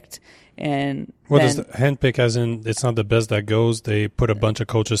handpicked. And what is the handpick? As in, it's not the best that goes. They put a bunch of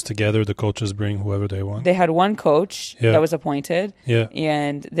coaches together. The coaches bring whoever they want. They had one coach that was appointed. Yeah.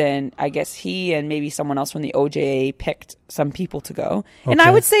 And then I guess he and maybe someone else from the OJA picked some people to go. Okay. And I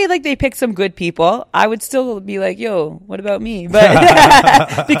would say like they picked some good people. I would still be like, yo, what about me?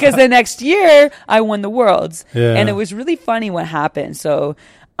 But because the next year I won the Worlds. Yeah. And it was really funny what happened. So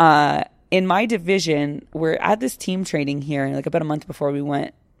in my division, we're at this team training here, like about a month before we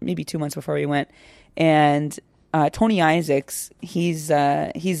went. Maybe 2 months before we went, and Tony Isaacs, he's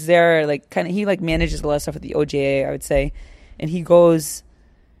there, like kind of, he like manages a lot of stuff at the OJA, I would say, and he goes,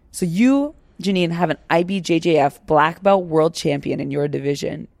 so you, Janine, have an IBJJF black belt world champion in your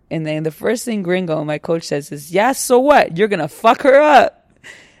division, and then the first thing Gringo, my coach, says is, yeah, so what? You're gonna fuck her up.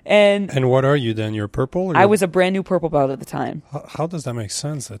 And what are you then? You're purple? Or I was a brand new purple belt at the time. How does that make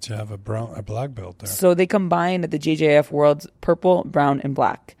sense that you have a black belt there? So they combined at the JJF Worlds purple, brown, and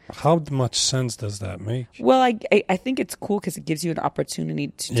black. How much sense does that make? Well, I think it's cool because it gives you an opportunity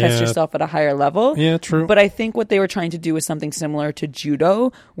to test yourself at a higher level. Yeah, true. But I think what they were trying to do was something similar to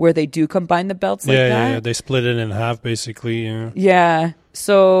judo, where they do combine the belts like that. Yeah, they split it in half, basically. Yeah.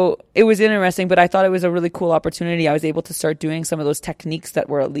 So it was interesting, but I thought it was a really cool opportunity. I was able to start doing some of those techniques that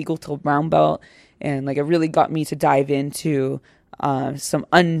were illegal till brown belt, and like it really got me to dive into some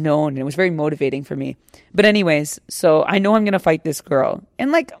unknown, and it was very motivating for me. But anyways, so I know I'm going to fight this girl,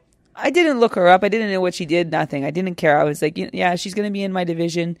 and like I didn't look her up. I didn't know what she did, nothing. I didn't care. I was like, yeah, she's going to be in my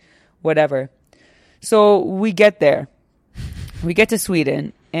division, whatever. So we get there. We get to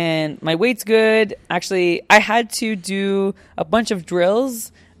Sweden, and my weight's good. Actually, I had to do a bunch of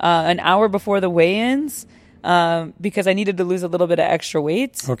drills an hour before the weigh-ins because I needed to lose a little bit of extra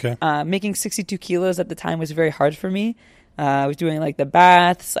weight. Okay. Making 62 kilos at the time was very hard for me. I was doing like the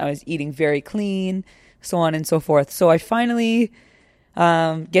baths. I was eating very clean, so on and so forth. So I finally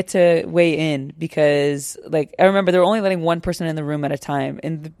get to weigh in because like I remember they were only letting one person in the room at a time,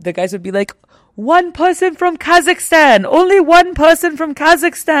 and the guys would be like, one person from Kazakhstan, only one person from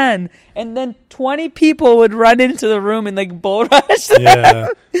Kazakhstan, and then 20 people would run into the room and like bull rush them. Yeah.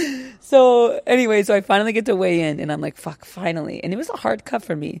 So anyway, so I finally get to weigh in, and I'm like, fuck, finally. And it was a hard cut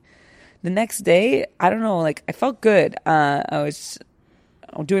for me. The next day, I don't know, like I felt good. I was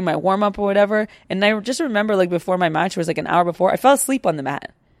doing my warm up or whatever, and I just remember like before my match, it was like an hour before, I fell asleep on the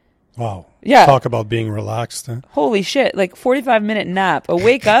mat. Wow. Yeah. Talk about being relaxed. Huh? Holy shit. Like 45-minute nap. I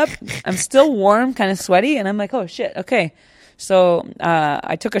wake up, I'm still warm, kind of sweaty, and I'm like, oh shit, okay. So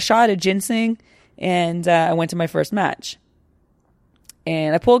I took a shot of ginseng, and I went to my first match.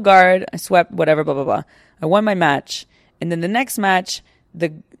 And I pulled guard, I swept, whatever, blah, blah, blah. I won my match. And then the next match,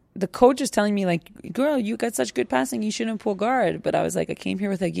 the coach is telling me, like, girl, you got such good passing, you shouldn't pull guard. But I was like, I came here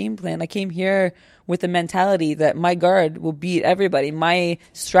with a game plan. I came here with the mentality that my guard will beat everybody. My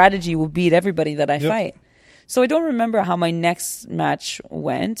strategy will beat everybody that I fight. So I don't remember how my next match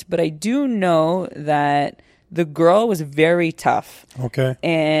went, but I do know that the girl was very tough. Okay.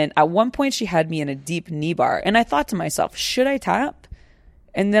 And at one point she had me in a deep knee bar. And I thought to myself, should I tap?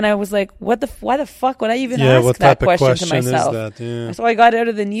 And then I was like, why the fuck would I even ask that question to myself? Is that? Yeah. So I got out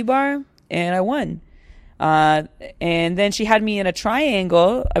of the knee bar and I won. And then she had me in a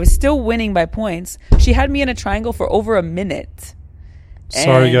triangle. I was still winning by points. She had me in a triangle for over a minute.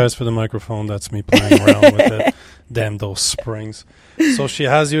 Sorry, guys, for the microphone. That's me playing around with it. Damn those springs. So she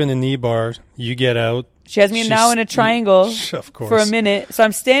has you in the knee bar. You get out. She has me now in a triangle of course. for a minute. So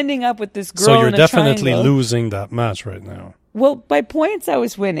I'm standing up with this girl So you're in a definitely triangle. losing that match right now. Well, by points, I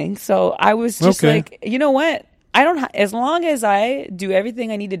was winning. So I was just like, you know what? I don't. As long as I do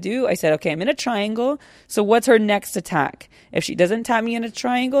everything I need to do, I said, okay, I'm in a triangle. So what's her next attack? If she doesn't tap me in a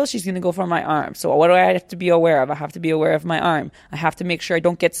triangle, she's going to go for my arm. So what do I have to be aware of? I have to be aware of my arm. I have to make sure I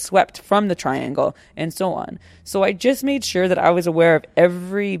don't get swept from the triangle, and so on. So I just made sure that I was aware of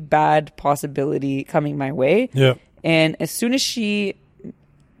every bad possibility coming my way. Yeah. And as soon as she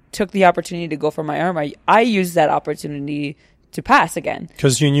took the opportunity to go for my arm, I used that opportunity to pass again.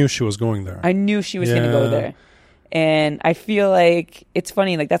 Because you knew she was going there. I knew she was going to go there. And I feel like it's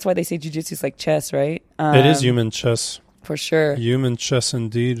funny, like that's why they say jiu-jitsu is like chess, right? It is human chess. For sure. Human chess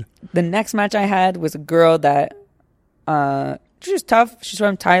indeed. The next match I had was a girl that she was tough. She's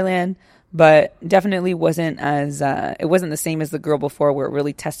from Thailand, but definitely wasn't as it wasn't the same as the girl before, where it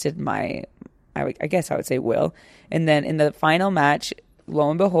really tested my I guess I would say will. And then in the final match, lo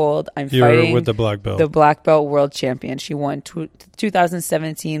and behold, I'm fighting with the black belt. The black belt world champion. She won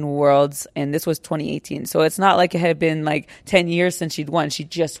 2017 Worlds, and this was 2018. So it's not like it had been like 10 years since she'd won. She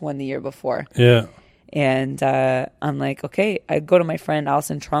just won the year before. Yeah. And I'm like, okay. I go to my friend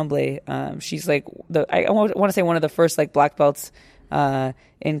Alison Tremblay. She's like I want to say one of the first like black belts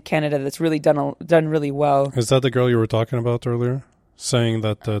in Canada that's really done really well. Is that the girl you were talking about earlier? Saying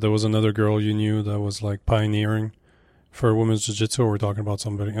that there was another girl you knew that was like pioneering for women's jiu-jitsu, or we're talking about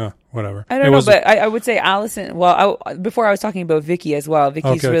somebody? Whatever. I don't know, but I would say Allison. Well, before I was talking about Vicky as well.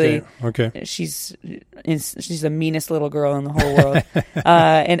 Vicky's okay. She's the meanest little girl in the whole world.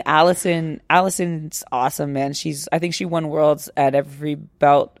 And Allison's awesome, man. I think she won worlds at every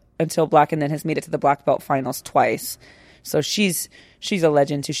belt until black, and then has made it to the black belt finals twice. So she's a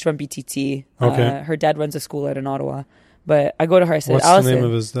legend too. She's from BTT. Okay. Her dad runs a school out in Ottawa. But I go to her. I said, "What's Allison, the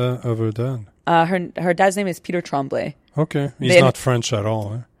name of her dad?" Her dad's name is Peter Tremblay. Okay, he's not French at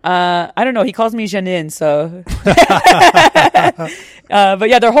all. I don't know. He calls me Janine, so. But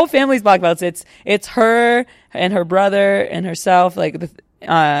yeah, their whole family's black belts. It's her and her brother and herself, like,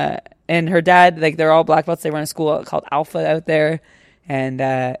 and her dad. Like, they're all black belts. They run a school called Alpha out there,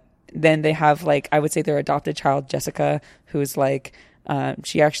 and then they have, like, I would say their adopted child Jessica, who's like.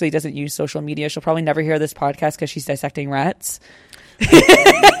 She actually doesn't use social media. She'll probably never hear this podcast because she's dissecting rats. you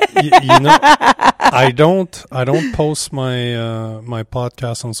know, I don't post my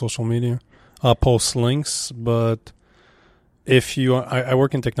podcast on social media. I'll post links, but if I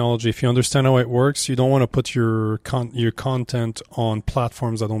work in technology. If you understand how it works, you don't want to put your content on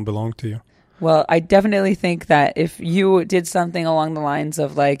platforms that don't belong to you. Well, I definitely think that if you did something along the lines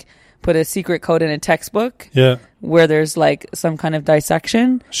of like put a secret code in a textbook, where there's like some kind of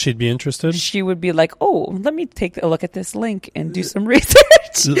dissection, she'd be interested. She would be like, "Oh, let me take a look at this link and do some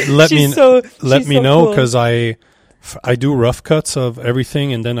research." Let me know, because cool. I do rough cuts of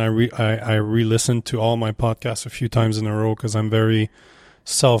everything, and then I re-listen to all my podcasts a few times in a row, because I'm very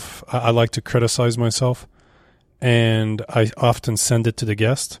I like to criticize myself, and I often send it to the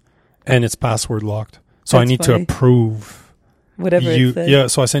guest, and it's password locked, so I need to approve. Whatever it says. Yeah,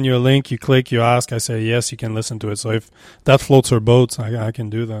 so I send you a link, you click, you ask, I say yes, you can listen to it. So if that floats her boat, I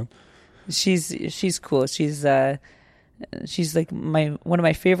can do that. She's cool. She's like one of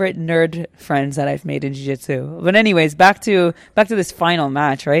my favorite nerd friends that I've made in jiu-jitsu. But anyways, back to this final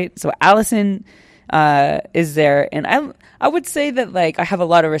match, right? So Allison is there, and I would say that like I have a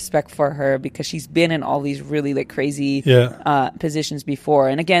lot of respect for her, because she's been in all these really like crazy positions before.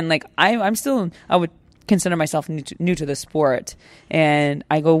 And again, like I would consider myself new to the sport, and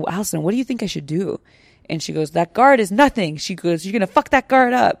I go, Allison, what do you think I should do? And she goes, that guard is nothing. She goes, you're gonna fuck that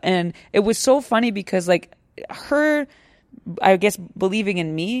guard up. And it was so funny, because like her, I guess, believing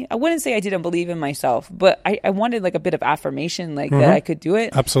in me, I wouldn't say I didn't believe in myself, but I wanted like a bit of affirmation, like that I could do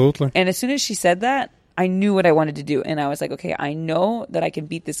it. Absolutely. And as soon as she said that, I knew what I wanted to do, and I was like, okay, I know that I can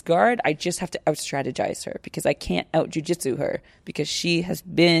beat this guard. I just have to out strategize her, because I can't out jiu-jitsu her, because she has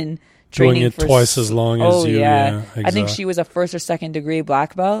been doing it twice as long as you. Yeah, exactly. I think she was a 1st or 2nd degree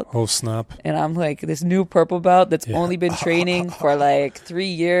black belt. Oh snap! And I'm like this new purple belt that's only been training for like 3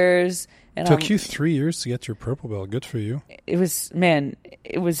 years, And Took you 3 years to get your purple belt. Good for you. It was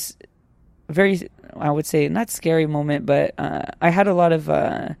very, I would say, not scary moment, but I had a lot of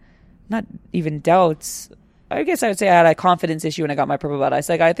not even doubts. I guess I would say I had a confidence issue when I got my purple belt. I was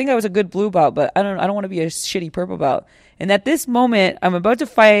like, I think I was a good blue belt, but I don't want to be a shitty purple belt. And at this moment, I'm about to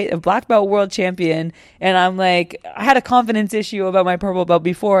fight a black belt world champion, and I'm like, I had a confidence issue about my purple belt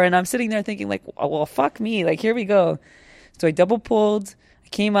before, and I'm sitting there thinking like, well, fuck me, like here we go. So I double pulled, I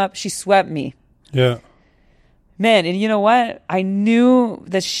came up, she swept me. Yeah. Man, and you know what? I knew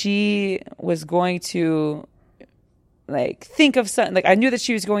that she was going to like think of something. Like I knew that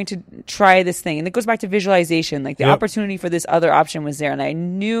she was going to try this thing, and it goes back to visualization. Like the opportunity for this other option was there, and I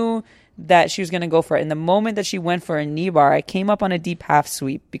knew that she was going to go for it. And the moment that she went for a knee bar, I came up on a deep half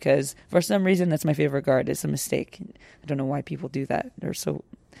sweep because for some reason that's my favorite guard. It's a mistake. I don't know why people do that.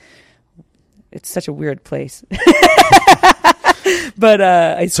 It's such a weird place. But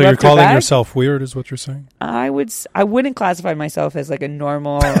I so you're calling yourself weird, is what you're saying? I wouldn't classify myself as like a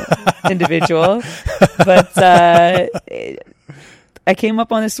normal individual, but I came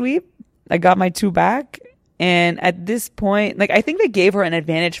up on a sweep. I got my 2 back, and at this point, like I think they gave her an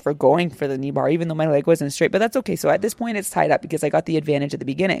advantage for going for the knee bar, even though my leg wasn't straight. But that's okay. So at this point, it's tied up because I got the advantage at the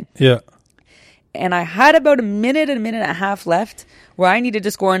beginning. Yeah. And I had about a minute and a half left where I needed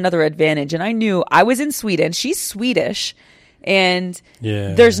to score another advantage, and I knew I was in Sweden. She's Swedish. And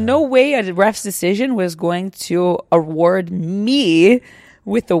there's no way a ref's decision was going to award me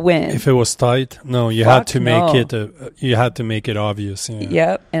with the win. If it was tight, no, you had to make it obvious. Yeah.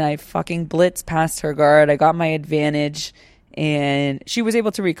 Yep. And I fucking blitzed past her guard. I got my advantage, and she was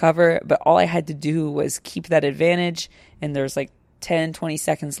able to recover. But all I had to do was keep that advantage. And there's like 10, 20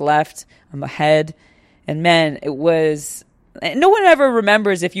 seconds left. I'm ahead. And man, it was. No one ever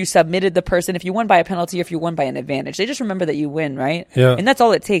remembers if you submitted the person, if you won by a penalty, or if you won by an advantage. They just remember that you win, right? Yeah. And that's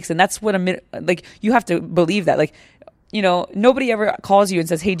all it takes. And that's what like you have to believe that. Like, you know, nobody ever calls you and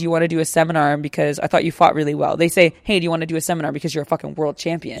says, "Hey, do you want to do a seminar because I thought you fought really well?" They say, "Hey, do you want to do a seminar because you're a fucking world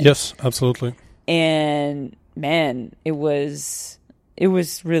champion?" Yes, absolutely. And man, it was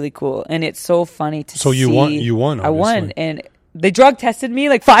really cool, and it's so funny to see. So you won. You won. Obviously. I won, and they drug tested me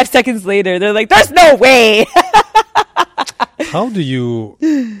like 5 seconds later. They're like, "There's no way." How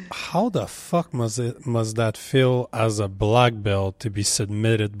the fuck must that feel as a black belt to be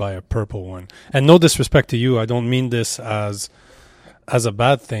submitted by a purple one? And no disrespect to you, I don't mean this as a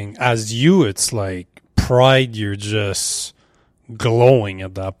bad thing. As you, it's like pride, you're just glowing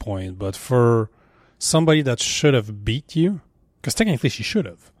at that point. But for somebody that should have beat you, because technically she should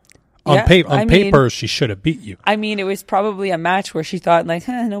have. On paper, she should have beat you. I mean, it was probably a match where she thought like,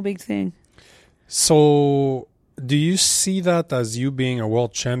 no big thing. So do you see that as you being a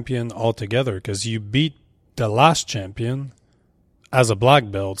world champion altogether? Because you beat the last champion as a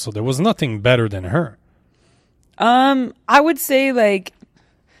black belt, so there was nothing better than her. I would say like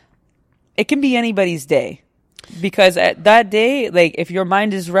it can be anybody's day, because at that day, like if your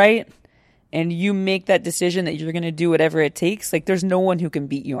mind is right and you make that decision that you're going to do whatever it takes, like there's no one who can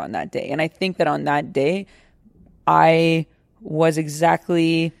beat you on that day. And I think that on that day, I was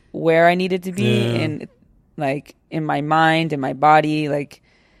exactly where I needed to be, and like in my mind, in my body, like,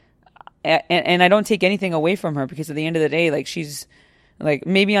 and I don't take anything away from her, because at the end of the day, like she's like,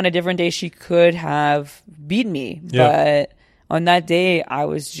 maybe on a different day she could have beaten me, but on that day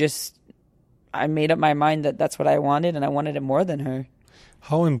I made up my mind that that's what I wanted, and I wanted it more than her.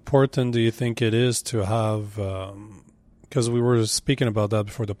 How important do you think it is to have, because we were speaking about that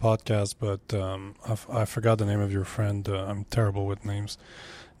before the podcast, but I forgot the name of your friend. I'm terrible with names.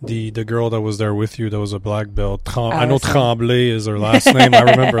 The girl that was there with you, that was a black belt. I know Tremblay is her last name. I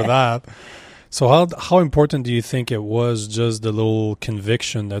remember that. So how important do you think it was, just the little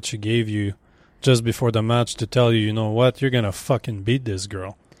conviction that she gave you just before the match to tell you, you know what, you're going to fucking beat this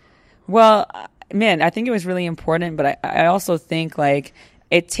girl? Well, man, I think it was really important, but I also think like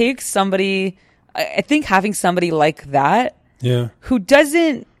it takes somebody, I think having somebody like that who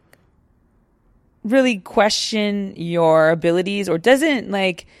doesn't really question your abilities, or doesn't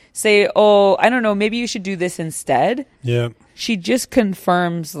like say, oh, I don't know, maybe you should do this instead. Yeah. She just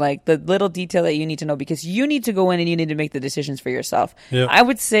confirms like the little detail that you need to know, because you need to go in and you need to make the decisions for yourself. Yeah. I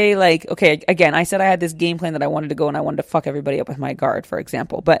would say like, okay, again, I said I had this game plan that I wanted to go and I wanted to fuck everybody up with my guard, for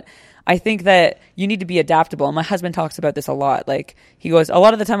example. But I think that you need to be adaptable. And my husband talks about this a lot. Like he goes, a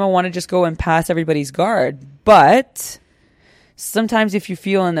lot of the time I want to just go and pass everybody's guard, but sometimes if you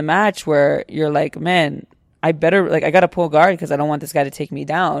feel in the match where you're like, man, I got to pull guard because I don't want this guy to take me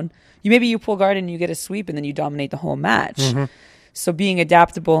down. You pull guard and you get a sweep and then you dominate the whole match. Mm-hmm. So being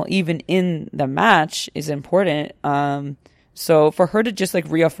adaptable even in the match is important. So for her to just like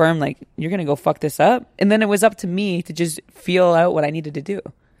reaffirm, like, you're going to go fuck this up. And then it was up to me to just feel out what I needed to do.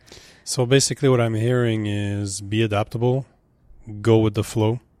 So basically what I'm hearing is be adaptable, go with the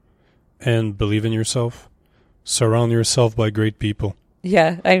flow, and believe in yourself. Surround yourself by great people.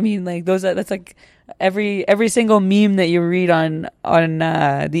 Yeah, I mean, like that's like every single meme that you read on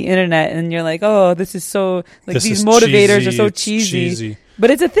the internet, and you're like, oh, this is so like This these is motivators cheesy, are so it's cheesy.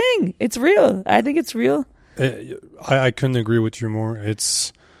 But it's a thing. It's real. I think it's real. I couldn't agree with you more.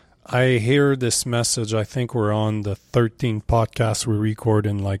 I hear this message. I think we're on the 13th podcast we record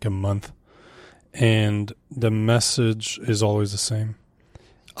in like a month, and the message is always the same.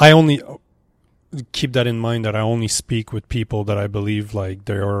 I only keep that in mind that I only speak with people that I believe like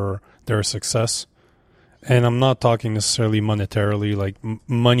they're a success, and I'm not talking necessarily monetarily. Like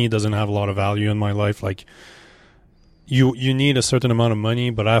money doesn't have a lot of value in my life. Like you need a certain amount of money,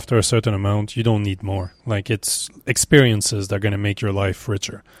 but after a certain amount, you don't need more. Like it's experiences that are going to make your life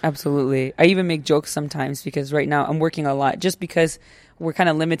richer. Absolutely. I even make jokes sometimes because right now I'm working a lot just because we're kind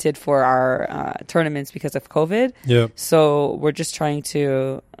of limited for our tournaments because of COVID. Yeah. So we're just trying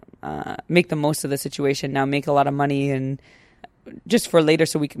to make the most of the situation now, make a lot of money, and just for later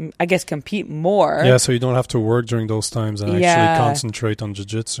so we can, I guess, compete more. Yeah, so you don't have to work during those times and actually concentrate on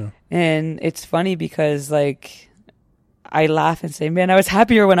jiu-jitsu. And it's funny because, like, I laugh and say, man, I was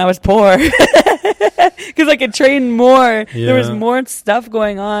happier when I was poor because I could train more. Yeah. There was more stuff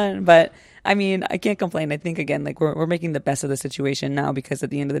going on. But, I mean, I can't complain. I think, again, like, we're making the best of the situation now because at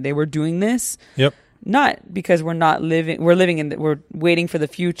the end of the day, we're doing this. Yep. Not because we're waiting for the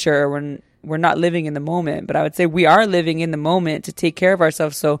future. We're not living in the moment, but I would say we are living in the moment to take care of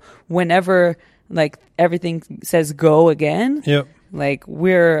ourselves. So whenever like everything says go again, yep, like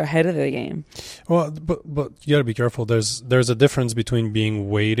we're ahead of the game. Well, but you got to be careful. There's a difference between being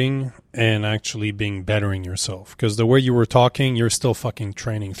waiting and actually being bettering yourself. Because the way you were talking, you're still fucking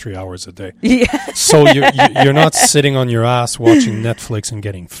training 3 hours a day. Yeah. So you're not sitting on your ass watching Netflix and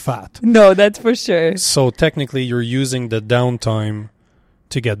getting fat. No, that's for sure. So technically, you're using the downtime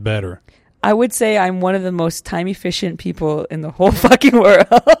to get better. I would say I'm one of the most time efficient people in the whole fucking world.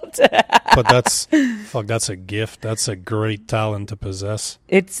 But that's a gift. That's a great talent to possess.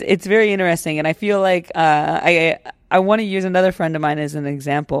 It's very interesting, and I feel like I want to use another friend of mine as an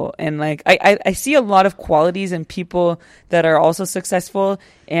example. And like I see a lot of qualities in people that are also successful,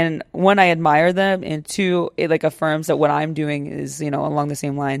 and one, I admire them, and two, it like affirms that what I'm doing is, along the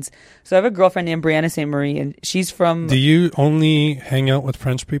same lines. So I have a girlfriend named Brianna St. Marie, and she's from... Do you only hang out with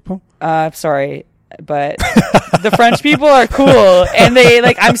French people? Sorry, but the French people are cool, and they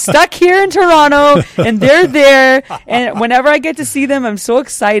like, I'm stuck here in Toronto and they're there, and whenever I get to see them, I'm so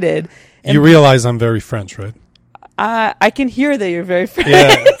excited. And you realize I'm very French, right? I can hear that you're very French.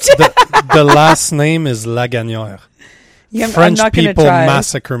 Yeah, the last name is Lagagnère. Yeah, French I'm not people try.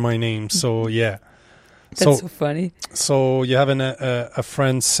 massacre my name, so yeah. That's so funny. So you have a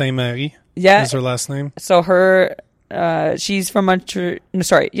friend, Saint-Marie? Yeah. Is her last name? So she's from Montreal. No,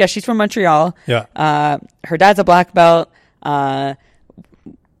 sorry. Yeah, she's from Montreal. Yeah. Her dad's a black belt. Her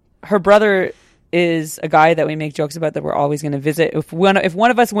brother is a guy that we make jokes about that we're always going to visit if one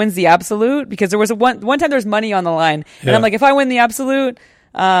of us wins the absolute, because there was one time there was money on the line, and I'm like, if I win the absolute,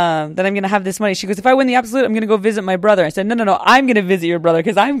 then I'm going to have this money. She goes, if I win the absolute, I'm going to go visit my brother. I said, no, I'm going to visit your brother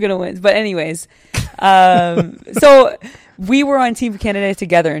because I'm going to win. But anyways, so we were on Team Canada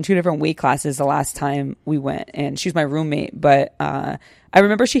together in 2 different weight classes the last time we went, and she was my roommate. But I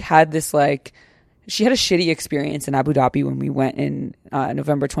remember she had a shitty experience in Abu Dhabi when we went in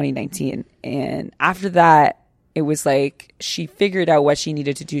November 2019. And after that, it was like she figured out what she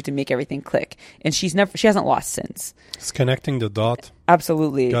needed to do to make everything click. And she hasn't lost since. It's connecting the dot.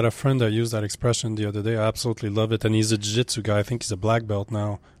 Absolutely. Got a friend that used that expression the other day. I absolutely love it. And he's a jiu-jitsu guy. I think he's a black belt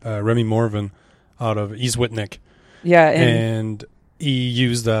now. Remy Morvan he's Whitnick. Yeah. And he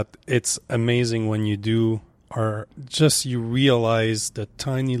used that. It's amazing when you do, or just you realize the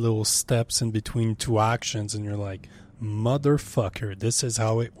tiny little steps in between two actions, and you're like, motherfucker, this is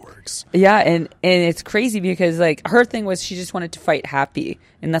how it works. Yeah, and it's crazy because like her thing was she just wanted to fight happy,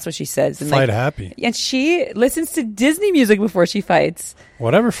 and that's what she says. And fight happy. And she listens to Disney music before she fights.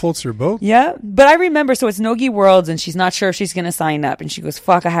 Whatever floats your boat. Yeah, but I remember, so it's Nogi Worlds, and she's not sure if she's going to sign up, and she goes,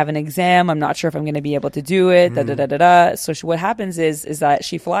 fuck, I have an exam, I'm not sure if I'm going to be able to do it, So what happens is that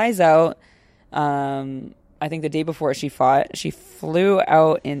she flies out, I think the day before she fought, she flew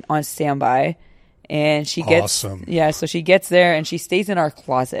out on standby. And she gets, awesome. Yeah, so she gets there and she stays in our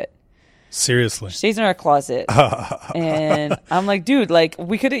closet. Seriously. She stays in our closet. And I'm like, dude, like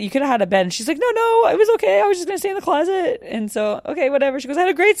you could have had a bed. And she's like, no, it was okay. I was just going to stay in the closet. And so, okay, whatever. She goes, I had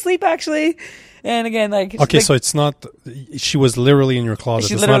a great sleep actually. And again, like, okay, like, so it's not, she was literally in your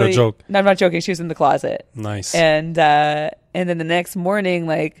closet. It's not a joke. No, I'm not joking. She was in the closet. Nice. And then the next morning,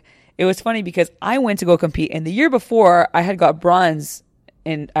 like, it was funny because I went to go compete, and the year before I had got bronze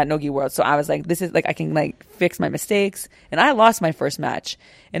at Nogi World. So I was like, this is like, I can like fix my mistakes. And I lost my first match.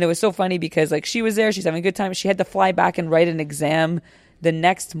 And it was so funny because like she was there, she's having a good time. She had to fly back and write an exam the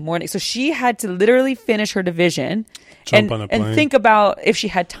next morning. So she had to literally finish her division and think about if she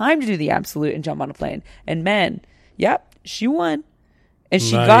had time to do the absolute and jump on a plane. And man, yep, she won. And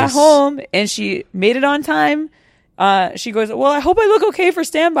she got home and she made it on time. She goes, well, I hope I look okay for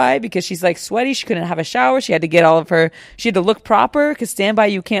standby, because she's like sweaty. She couldn't have a shower. She had to get she had to look proper, because standby,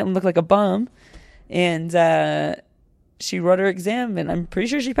 you can't look like a bum. And she wrote her exam, and I'm pretty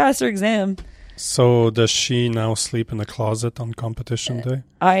sure she passed her exam. So does she now sleep in the closet on competition day?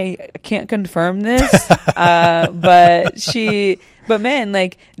 I can't confirm this, but man,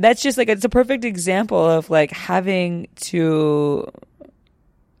 like, that's just like, it's a perfect example of like having to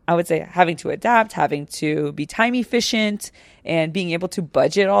adapt, having to be time efficient, and being able to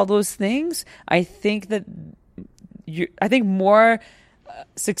budget all those things. I think more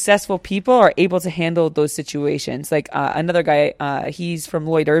successful people are able to handle those situations. Like another guy, he's from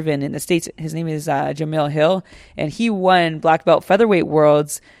Lloyd Irvin in the States. His name is Jamil Hill, and he won black belt featherweight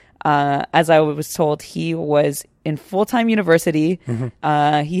worlds. As I was told, he was in full-time university.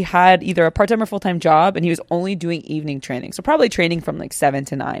 Mm-hmm. He had either a part-time or full-time job, and he was only doing evening training. So probably training from like 7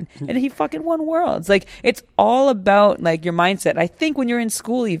 to 9. Mm-hmm. And he fucking won worlds. Like, it's all about like your mindset. I think when you're in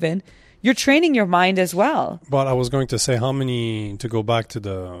school, even, you're training your mind as well. But I was going to say, to go back to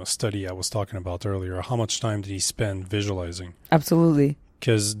the study I was talking about earlier, how much time did he spend visualizing? Absolutely.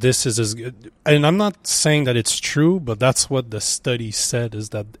 Because this is as good, and I'm not saying that it's true, but that's what the study said, is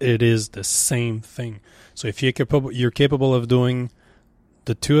that it is the same thing. So if you're capable of doing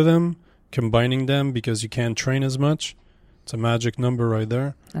the two of them, combining them, because you can't train as much, it's a magic number right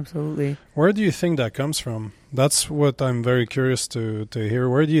there. Absolutely. Where do you think that comes from? That's what I'm very curious to hear.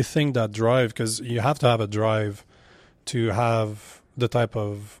 Where do you think that drive, because you have to have a drive to have the type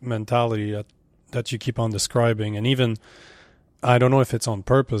of mentality that you keep on describing, and even, I don't know if it's on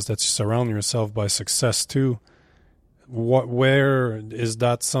purpose, that you surround yourself by success too. Where is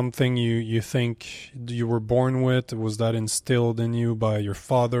that something you think you were born with? Was that instilled in you by your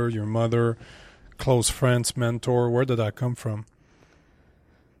father, your mother, close friends, mentor? Where did that come from?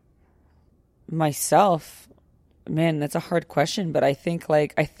 Myself, man, that's a hard question, but I think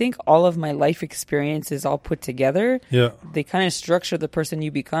all of my life experiences all put together, they kind of structure the person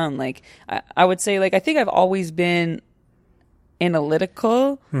you become. Like, I would say, like, I think I've always been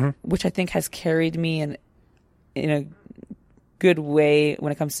analytical, mm-hmm. which I think has carried me in a good way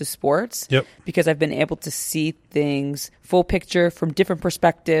when it comes to sports, because I've been able to see things full picture from different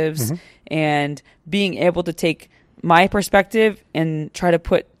perspectives, mm-hmm. and being able to take my perspective and try to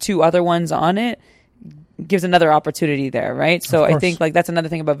put two other ones on it gives another opportunity there, right? So I think like that's another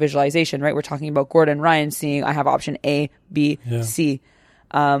thing about visualization, right? We're talking about Gordon Ryan seeing I have option A, B, C.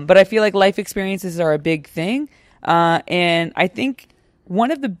 But I feel like life experiences are a big thing. And I think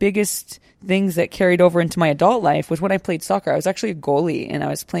one of the biggest things that carried over into my adult life was when I played soccer. I was actually a goalie, and I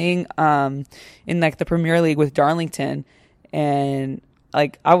was playing in like the Premier League with Darlington, and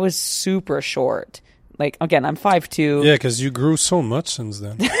like I was super short. Like, again, I'm 5'2". Yeah, because you grew so much since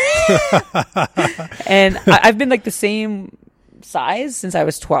then. And I've been like the same size since I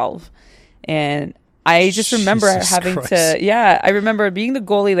was 12. And I just remember I remember being the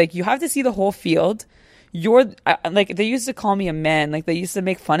goalie, like you have to see the whole field. Like they used to call me a man, like they used to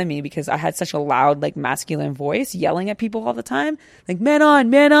make fun of me because I had such a loud, like masculine voice, yelling at people all the time, like man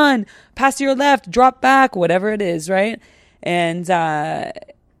on, pass to your left, drop back, whatever it is, right? And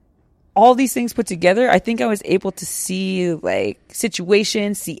all these things put together, I think I was able to see like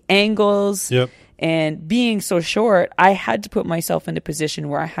situations, see angles. Yep. And being so short, I had to put myself in a position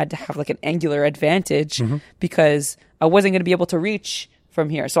where I had to have like an angular advantage, mm-hmm. because I wasn't going to be able to reach from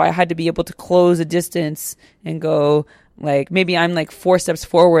here. So I had to be able to close a distance and go like, maybe I'm like 4 steps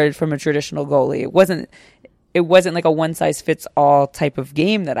forward from a traditional goalie. It wasn't like a one size fits all type of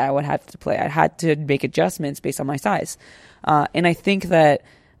game that I would have to play. I had to make adjustments based on my size. And I think that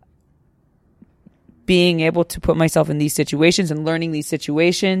being able to put myself in these situations and learning these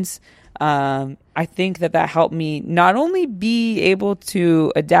situations, I think that helped me not only be able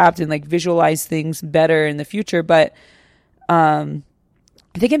to adapt and like visualize things better in the future, but I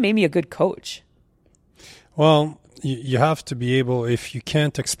think it made me a good coach. Well, you have to be able, if you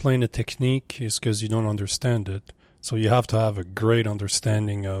can't explain a technique, it's because you don't understand it. So you have to have a great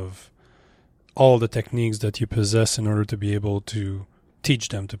understanding of all the techniques that you possess in order to be able to teach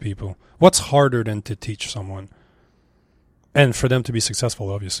them to people. What's harder than to teach someone? And for them to be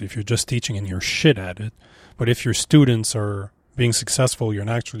successful, obviously, if you're just teaching and you're shit at it. But if your students are being successful, you're an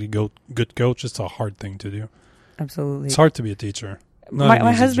actually good coach, it's a hard thing to do. Absolutely. It's hard to be a teacher.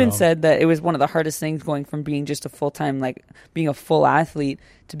 My husband said that it was one of the hardest things going from being just a full-time, like being a full athlete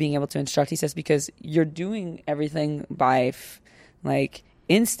to being able to instruct. He says, because you're doing everything by like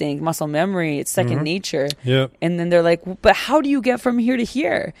instinct, muscle memory, it's second nature. Yeah. And then they're like, but how do you get from here to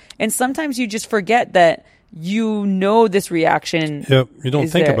here? And sometimes you just forget that you know this reaction. Yep. You don't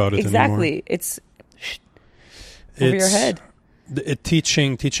think about it exactly. anymore. It's over your head.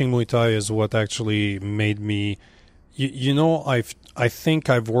 Teaching Muay Thai is what actually made me. You know, I think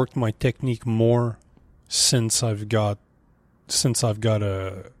I've worked my technique more since I've got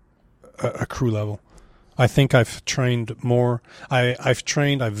a crew level. I think I've trained more. I've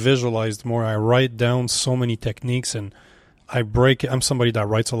visualized more. I write down so many techniques and I'm somebody that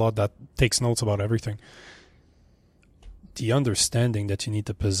writes a lot, that takes notes about everything. The understanding that you need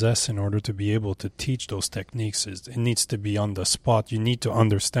to possess in order to be able to teach those techniques it needs to be on the spot. You need to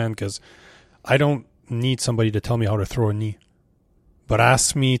understand, because I don't need somebody to tell me how to throw a knee. But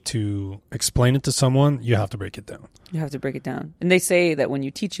ask me to explain it to someone, you have to break it down. You have to break it down. And they say that when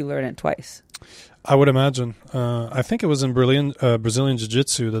you teach, you learn it twice. I would imagine. I think it was in Brazilian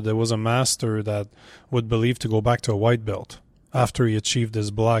Jiu-Jitsu that there was a master that would believe to go back to a white belt. After he achieved his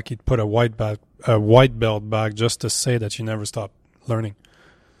black, he'd put a white belt back just to say that you never stop learning.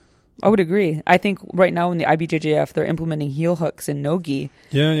 I would agree. I think right now in the IBJJF, they're implementing heel hooks and no-gi.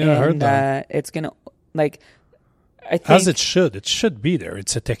 Yeah, I heard that. It's going to, like... I think, as it should be there.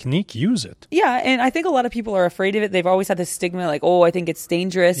 It's a technique, use it. Yeah, and I think a lot of people are afraid of it. They've always had this stigma like, oh, I think it's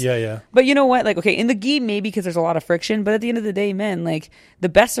dangerous. Yeah. But you know what? Like, okay, in the gi, maybe because there's a lot of friction, but at the end of the day, man, like, the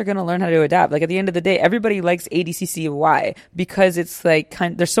best are going to learn how to adapt. Like, at the end of the day, everybody likes ADCC because it's like,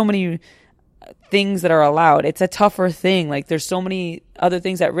 there's so many things that are allowed. It's a tougher thing. Like, there's so many other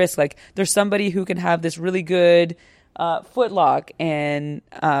things at risk. Like, there's somebody who can have this really good foot lock and,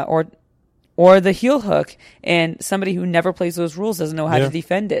 or the heel hook, and somebody who never plays those rules doesn't know how to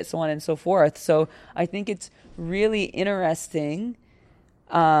defend it, so on and so forth. So I think it's really interesting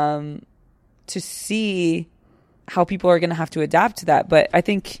to see how people are going to have to adapt to that. But I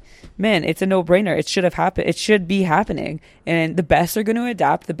think, man, it's a no-brainer. It should have happened. It should be happening. And the best are going to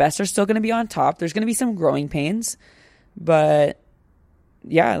adapt. The best are still going to be on top. There's going to be some growing pains. But,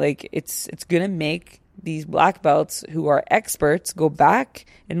 yeah, like, it's going to make these black belts who are experts go back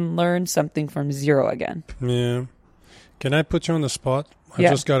and learn something from zero again. Yeah. Can I put you on the spot? I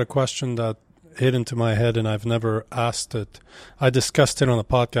just got a question that hit into my head and I've never asked it. I discussed it on a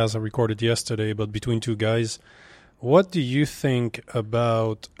podcast I recorded yesterday, but between two guys. What do you think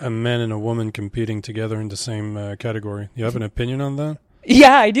about a man and a woman competing together in the same category? Do you have an opinion on that?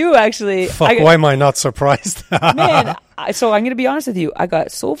 Yeah, I do, actually. Fuck, why am I not surprised? Man, so I'm going to be honest with you. I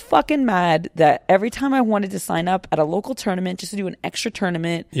got so fucking mad that every time I wanted to sign up at a local tournament just to do an extra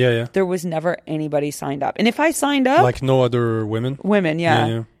tournament, there was never anybody signed up. And if I signed up... Like no other women? Women,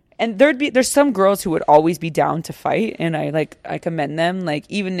 yeah. And there's some girls who would always be down to fight, and I commend them. Like,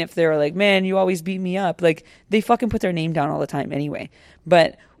 even if they're like, man, you always beat me up. Like, they fucking put their name down all the time anyway.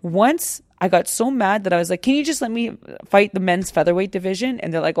 But once... I got so mad that I was like, can you just let me fight the men's featherweight division?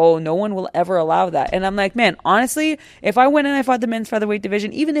 And they're like, oh, no one will ever allow that. And I'm like, man, honestly, if I went and I fought the men's featherweight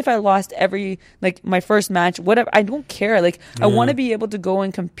division, even if I lost my first match, whatever, I don't care. Like, I want to be able to go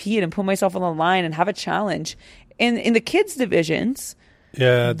and compete and put myself on the line and have a challenge. And in the kids divisions,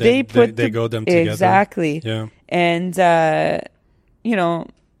 they go them together. Exactly. Yeah. And,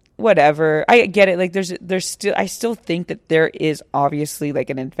 whatever. I get it. Like there's still, I still think that there is obviously like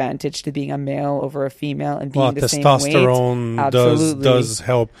an advantage to being a male over a female and being the same weight. Testosterone does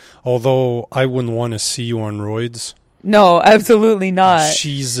help. Although I wouldn't want to see you on roids. No, absolutely not.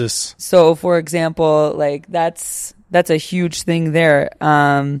 Jesus. So for example, like that's a huge thing there.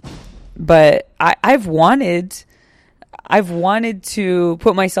 But I've wanted to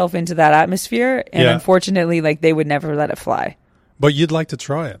put myself into that atmosphere, and unfortunately, like they would never let it fly. But you'd like to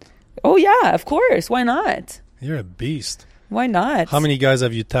try it? Oh, yeah, of course. Why not? You're a beast. Why not? How many guys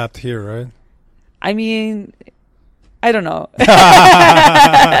have you tapped here, right? I mean, I don't know.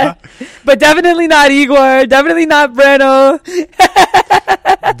 But definitely not Igor. Definitely not Breno.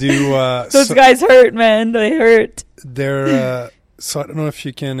 Those guys hurt, man. They hurt. So I don't know if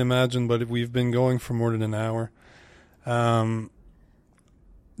you can imagine, but we've been going for more than an hour.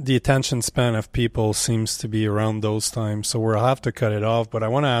 the attention span of people seems to be around those times, so we'll have to cut it off. But I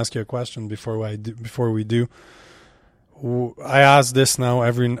want to ask you a question before we do. I ask this now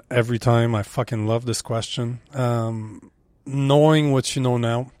every time. I fucking love this question. Knowing what you know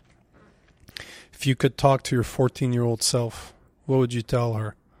now, if you could talk to your 14-year-old self, what would you tell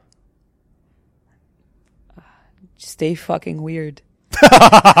her? Stay fucking weird.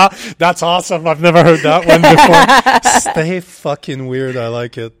 That's awesome. I've never heard that one before. Stay fucking weird. I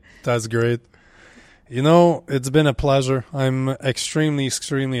like it. That's great. You know, it's been a pleasure. I'm extremely,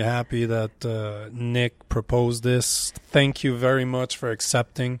 extremely happy that Nick proposed this. Thank you very much for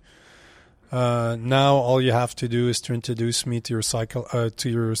accepting. Now all you have to do is to introduce me to your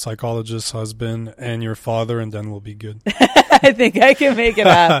psychologist husband and your father, and then we'll be good. I think I can make it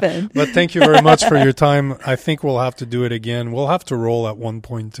happen. But thank you very much for your time. I think we'll have to do it again. We'll have to roll at one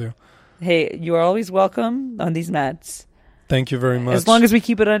point too. Hey, you are always welcome on these mats. Thank you very much. As long as we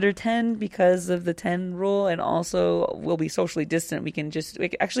keep it under 10 because of the 10 rule, and also we'll be socially distant. We can do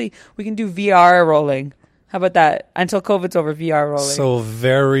VR rolling. How about that? Until COVID's over, VR rolling. So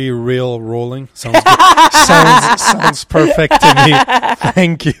very real rolling. Sounds good. sounds perfect to me.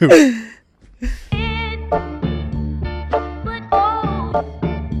 Thank you.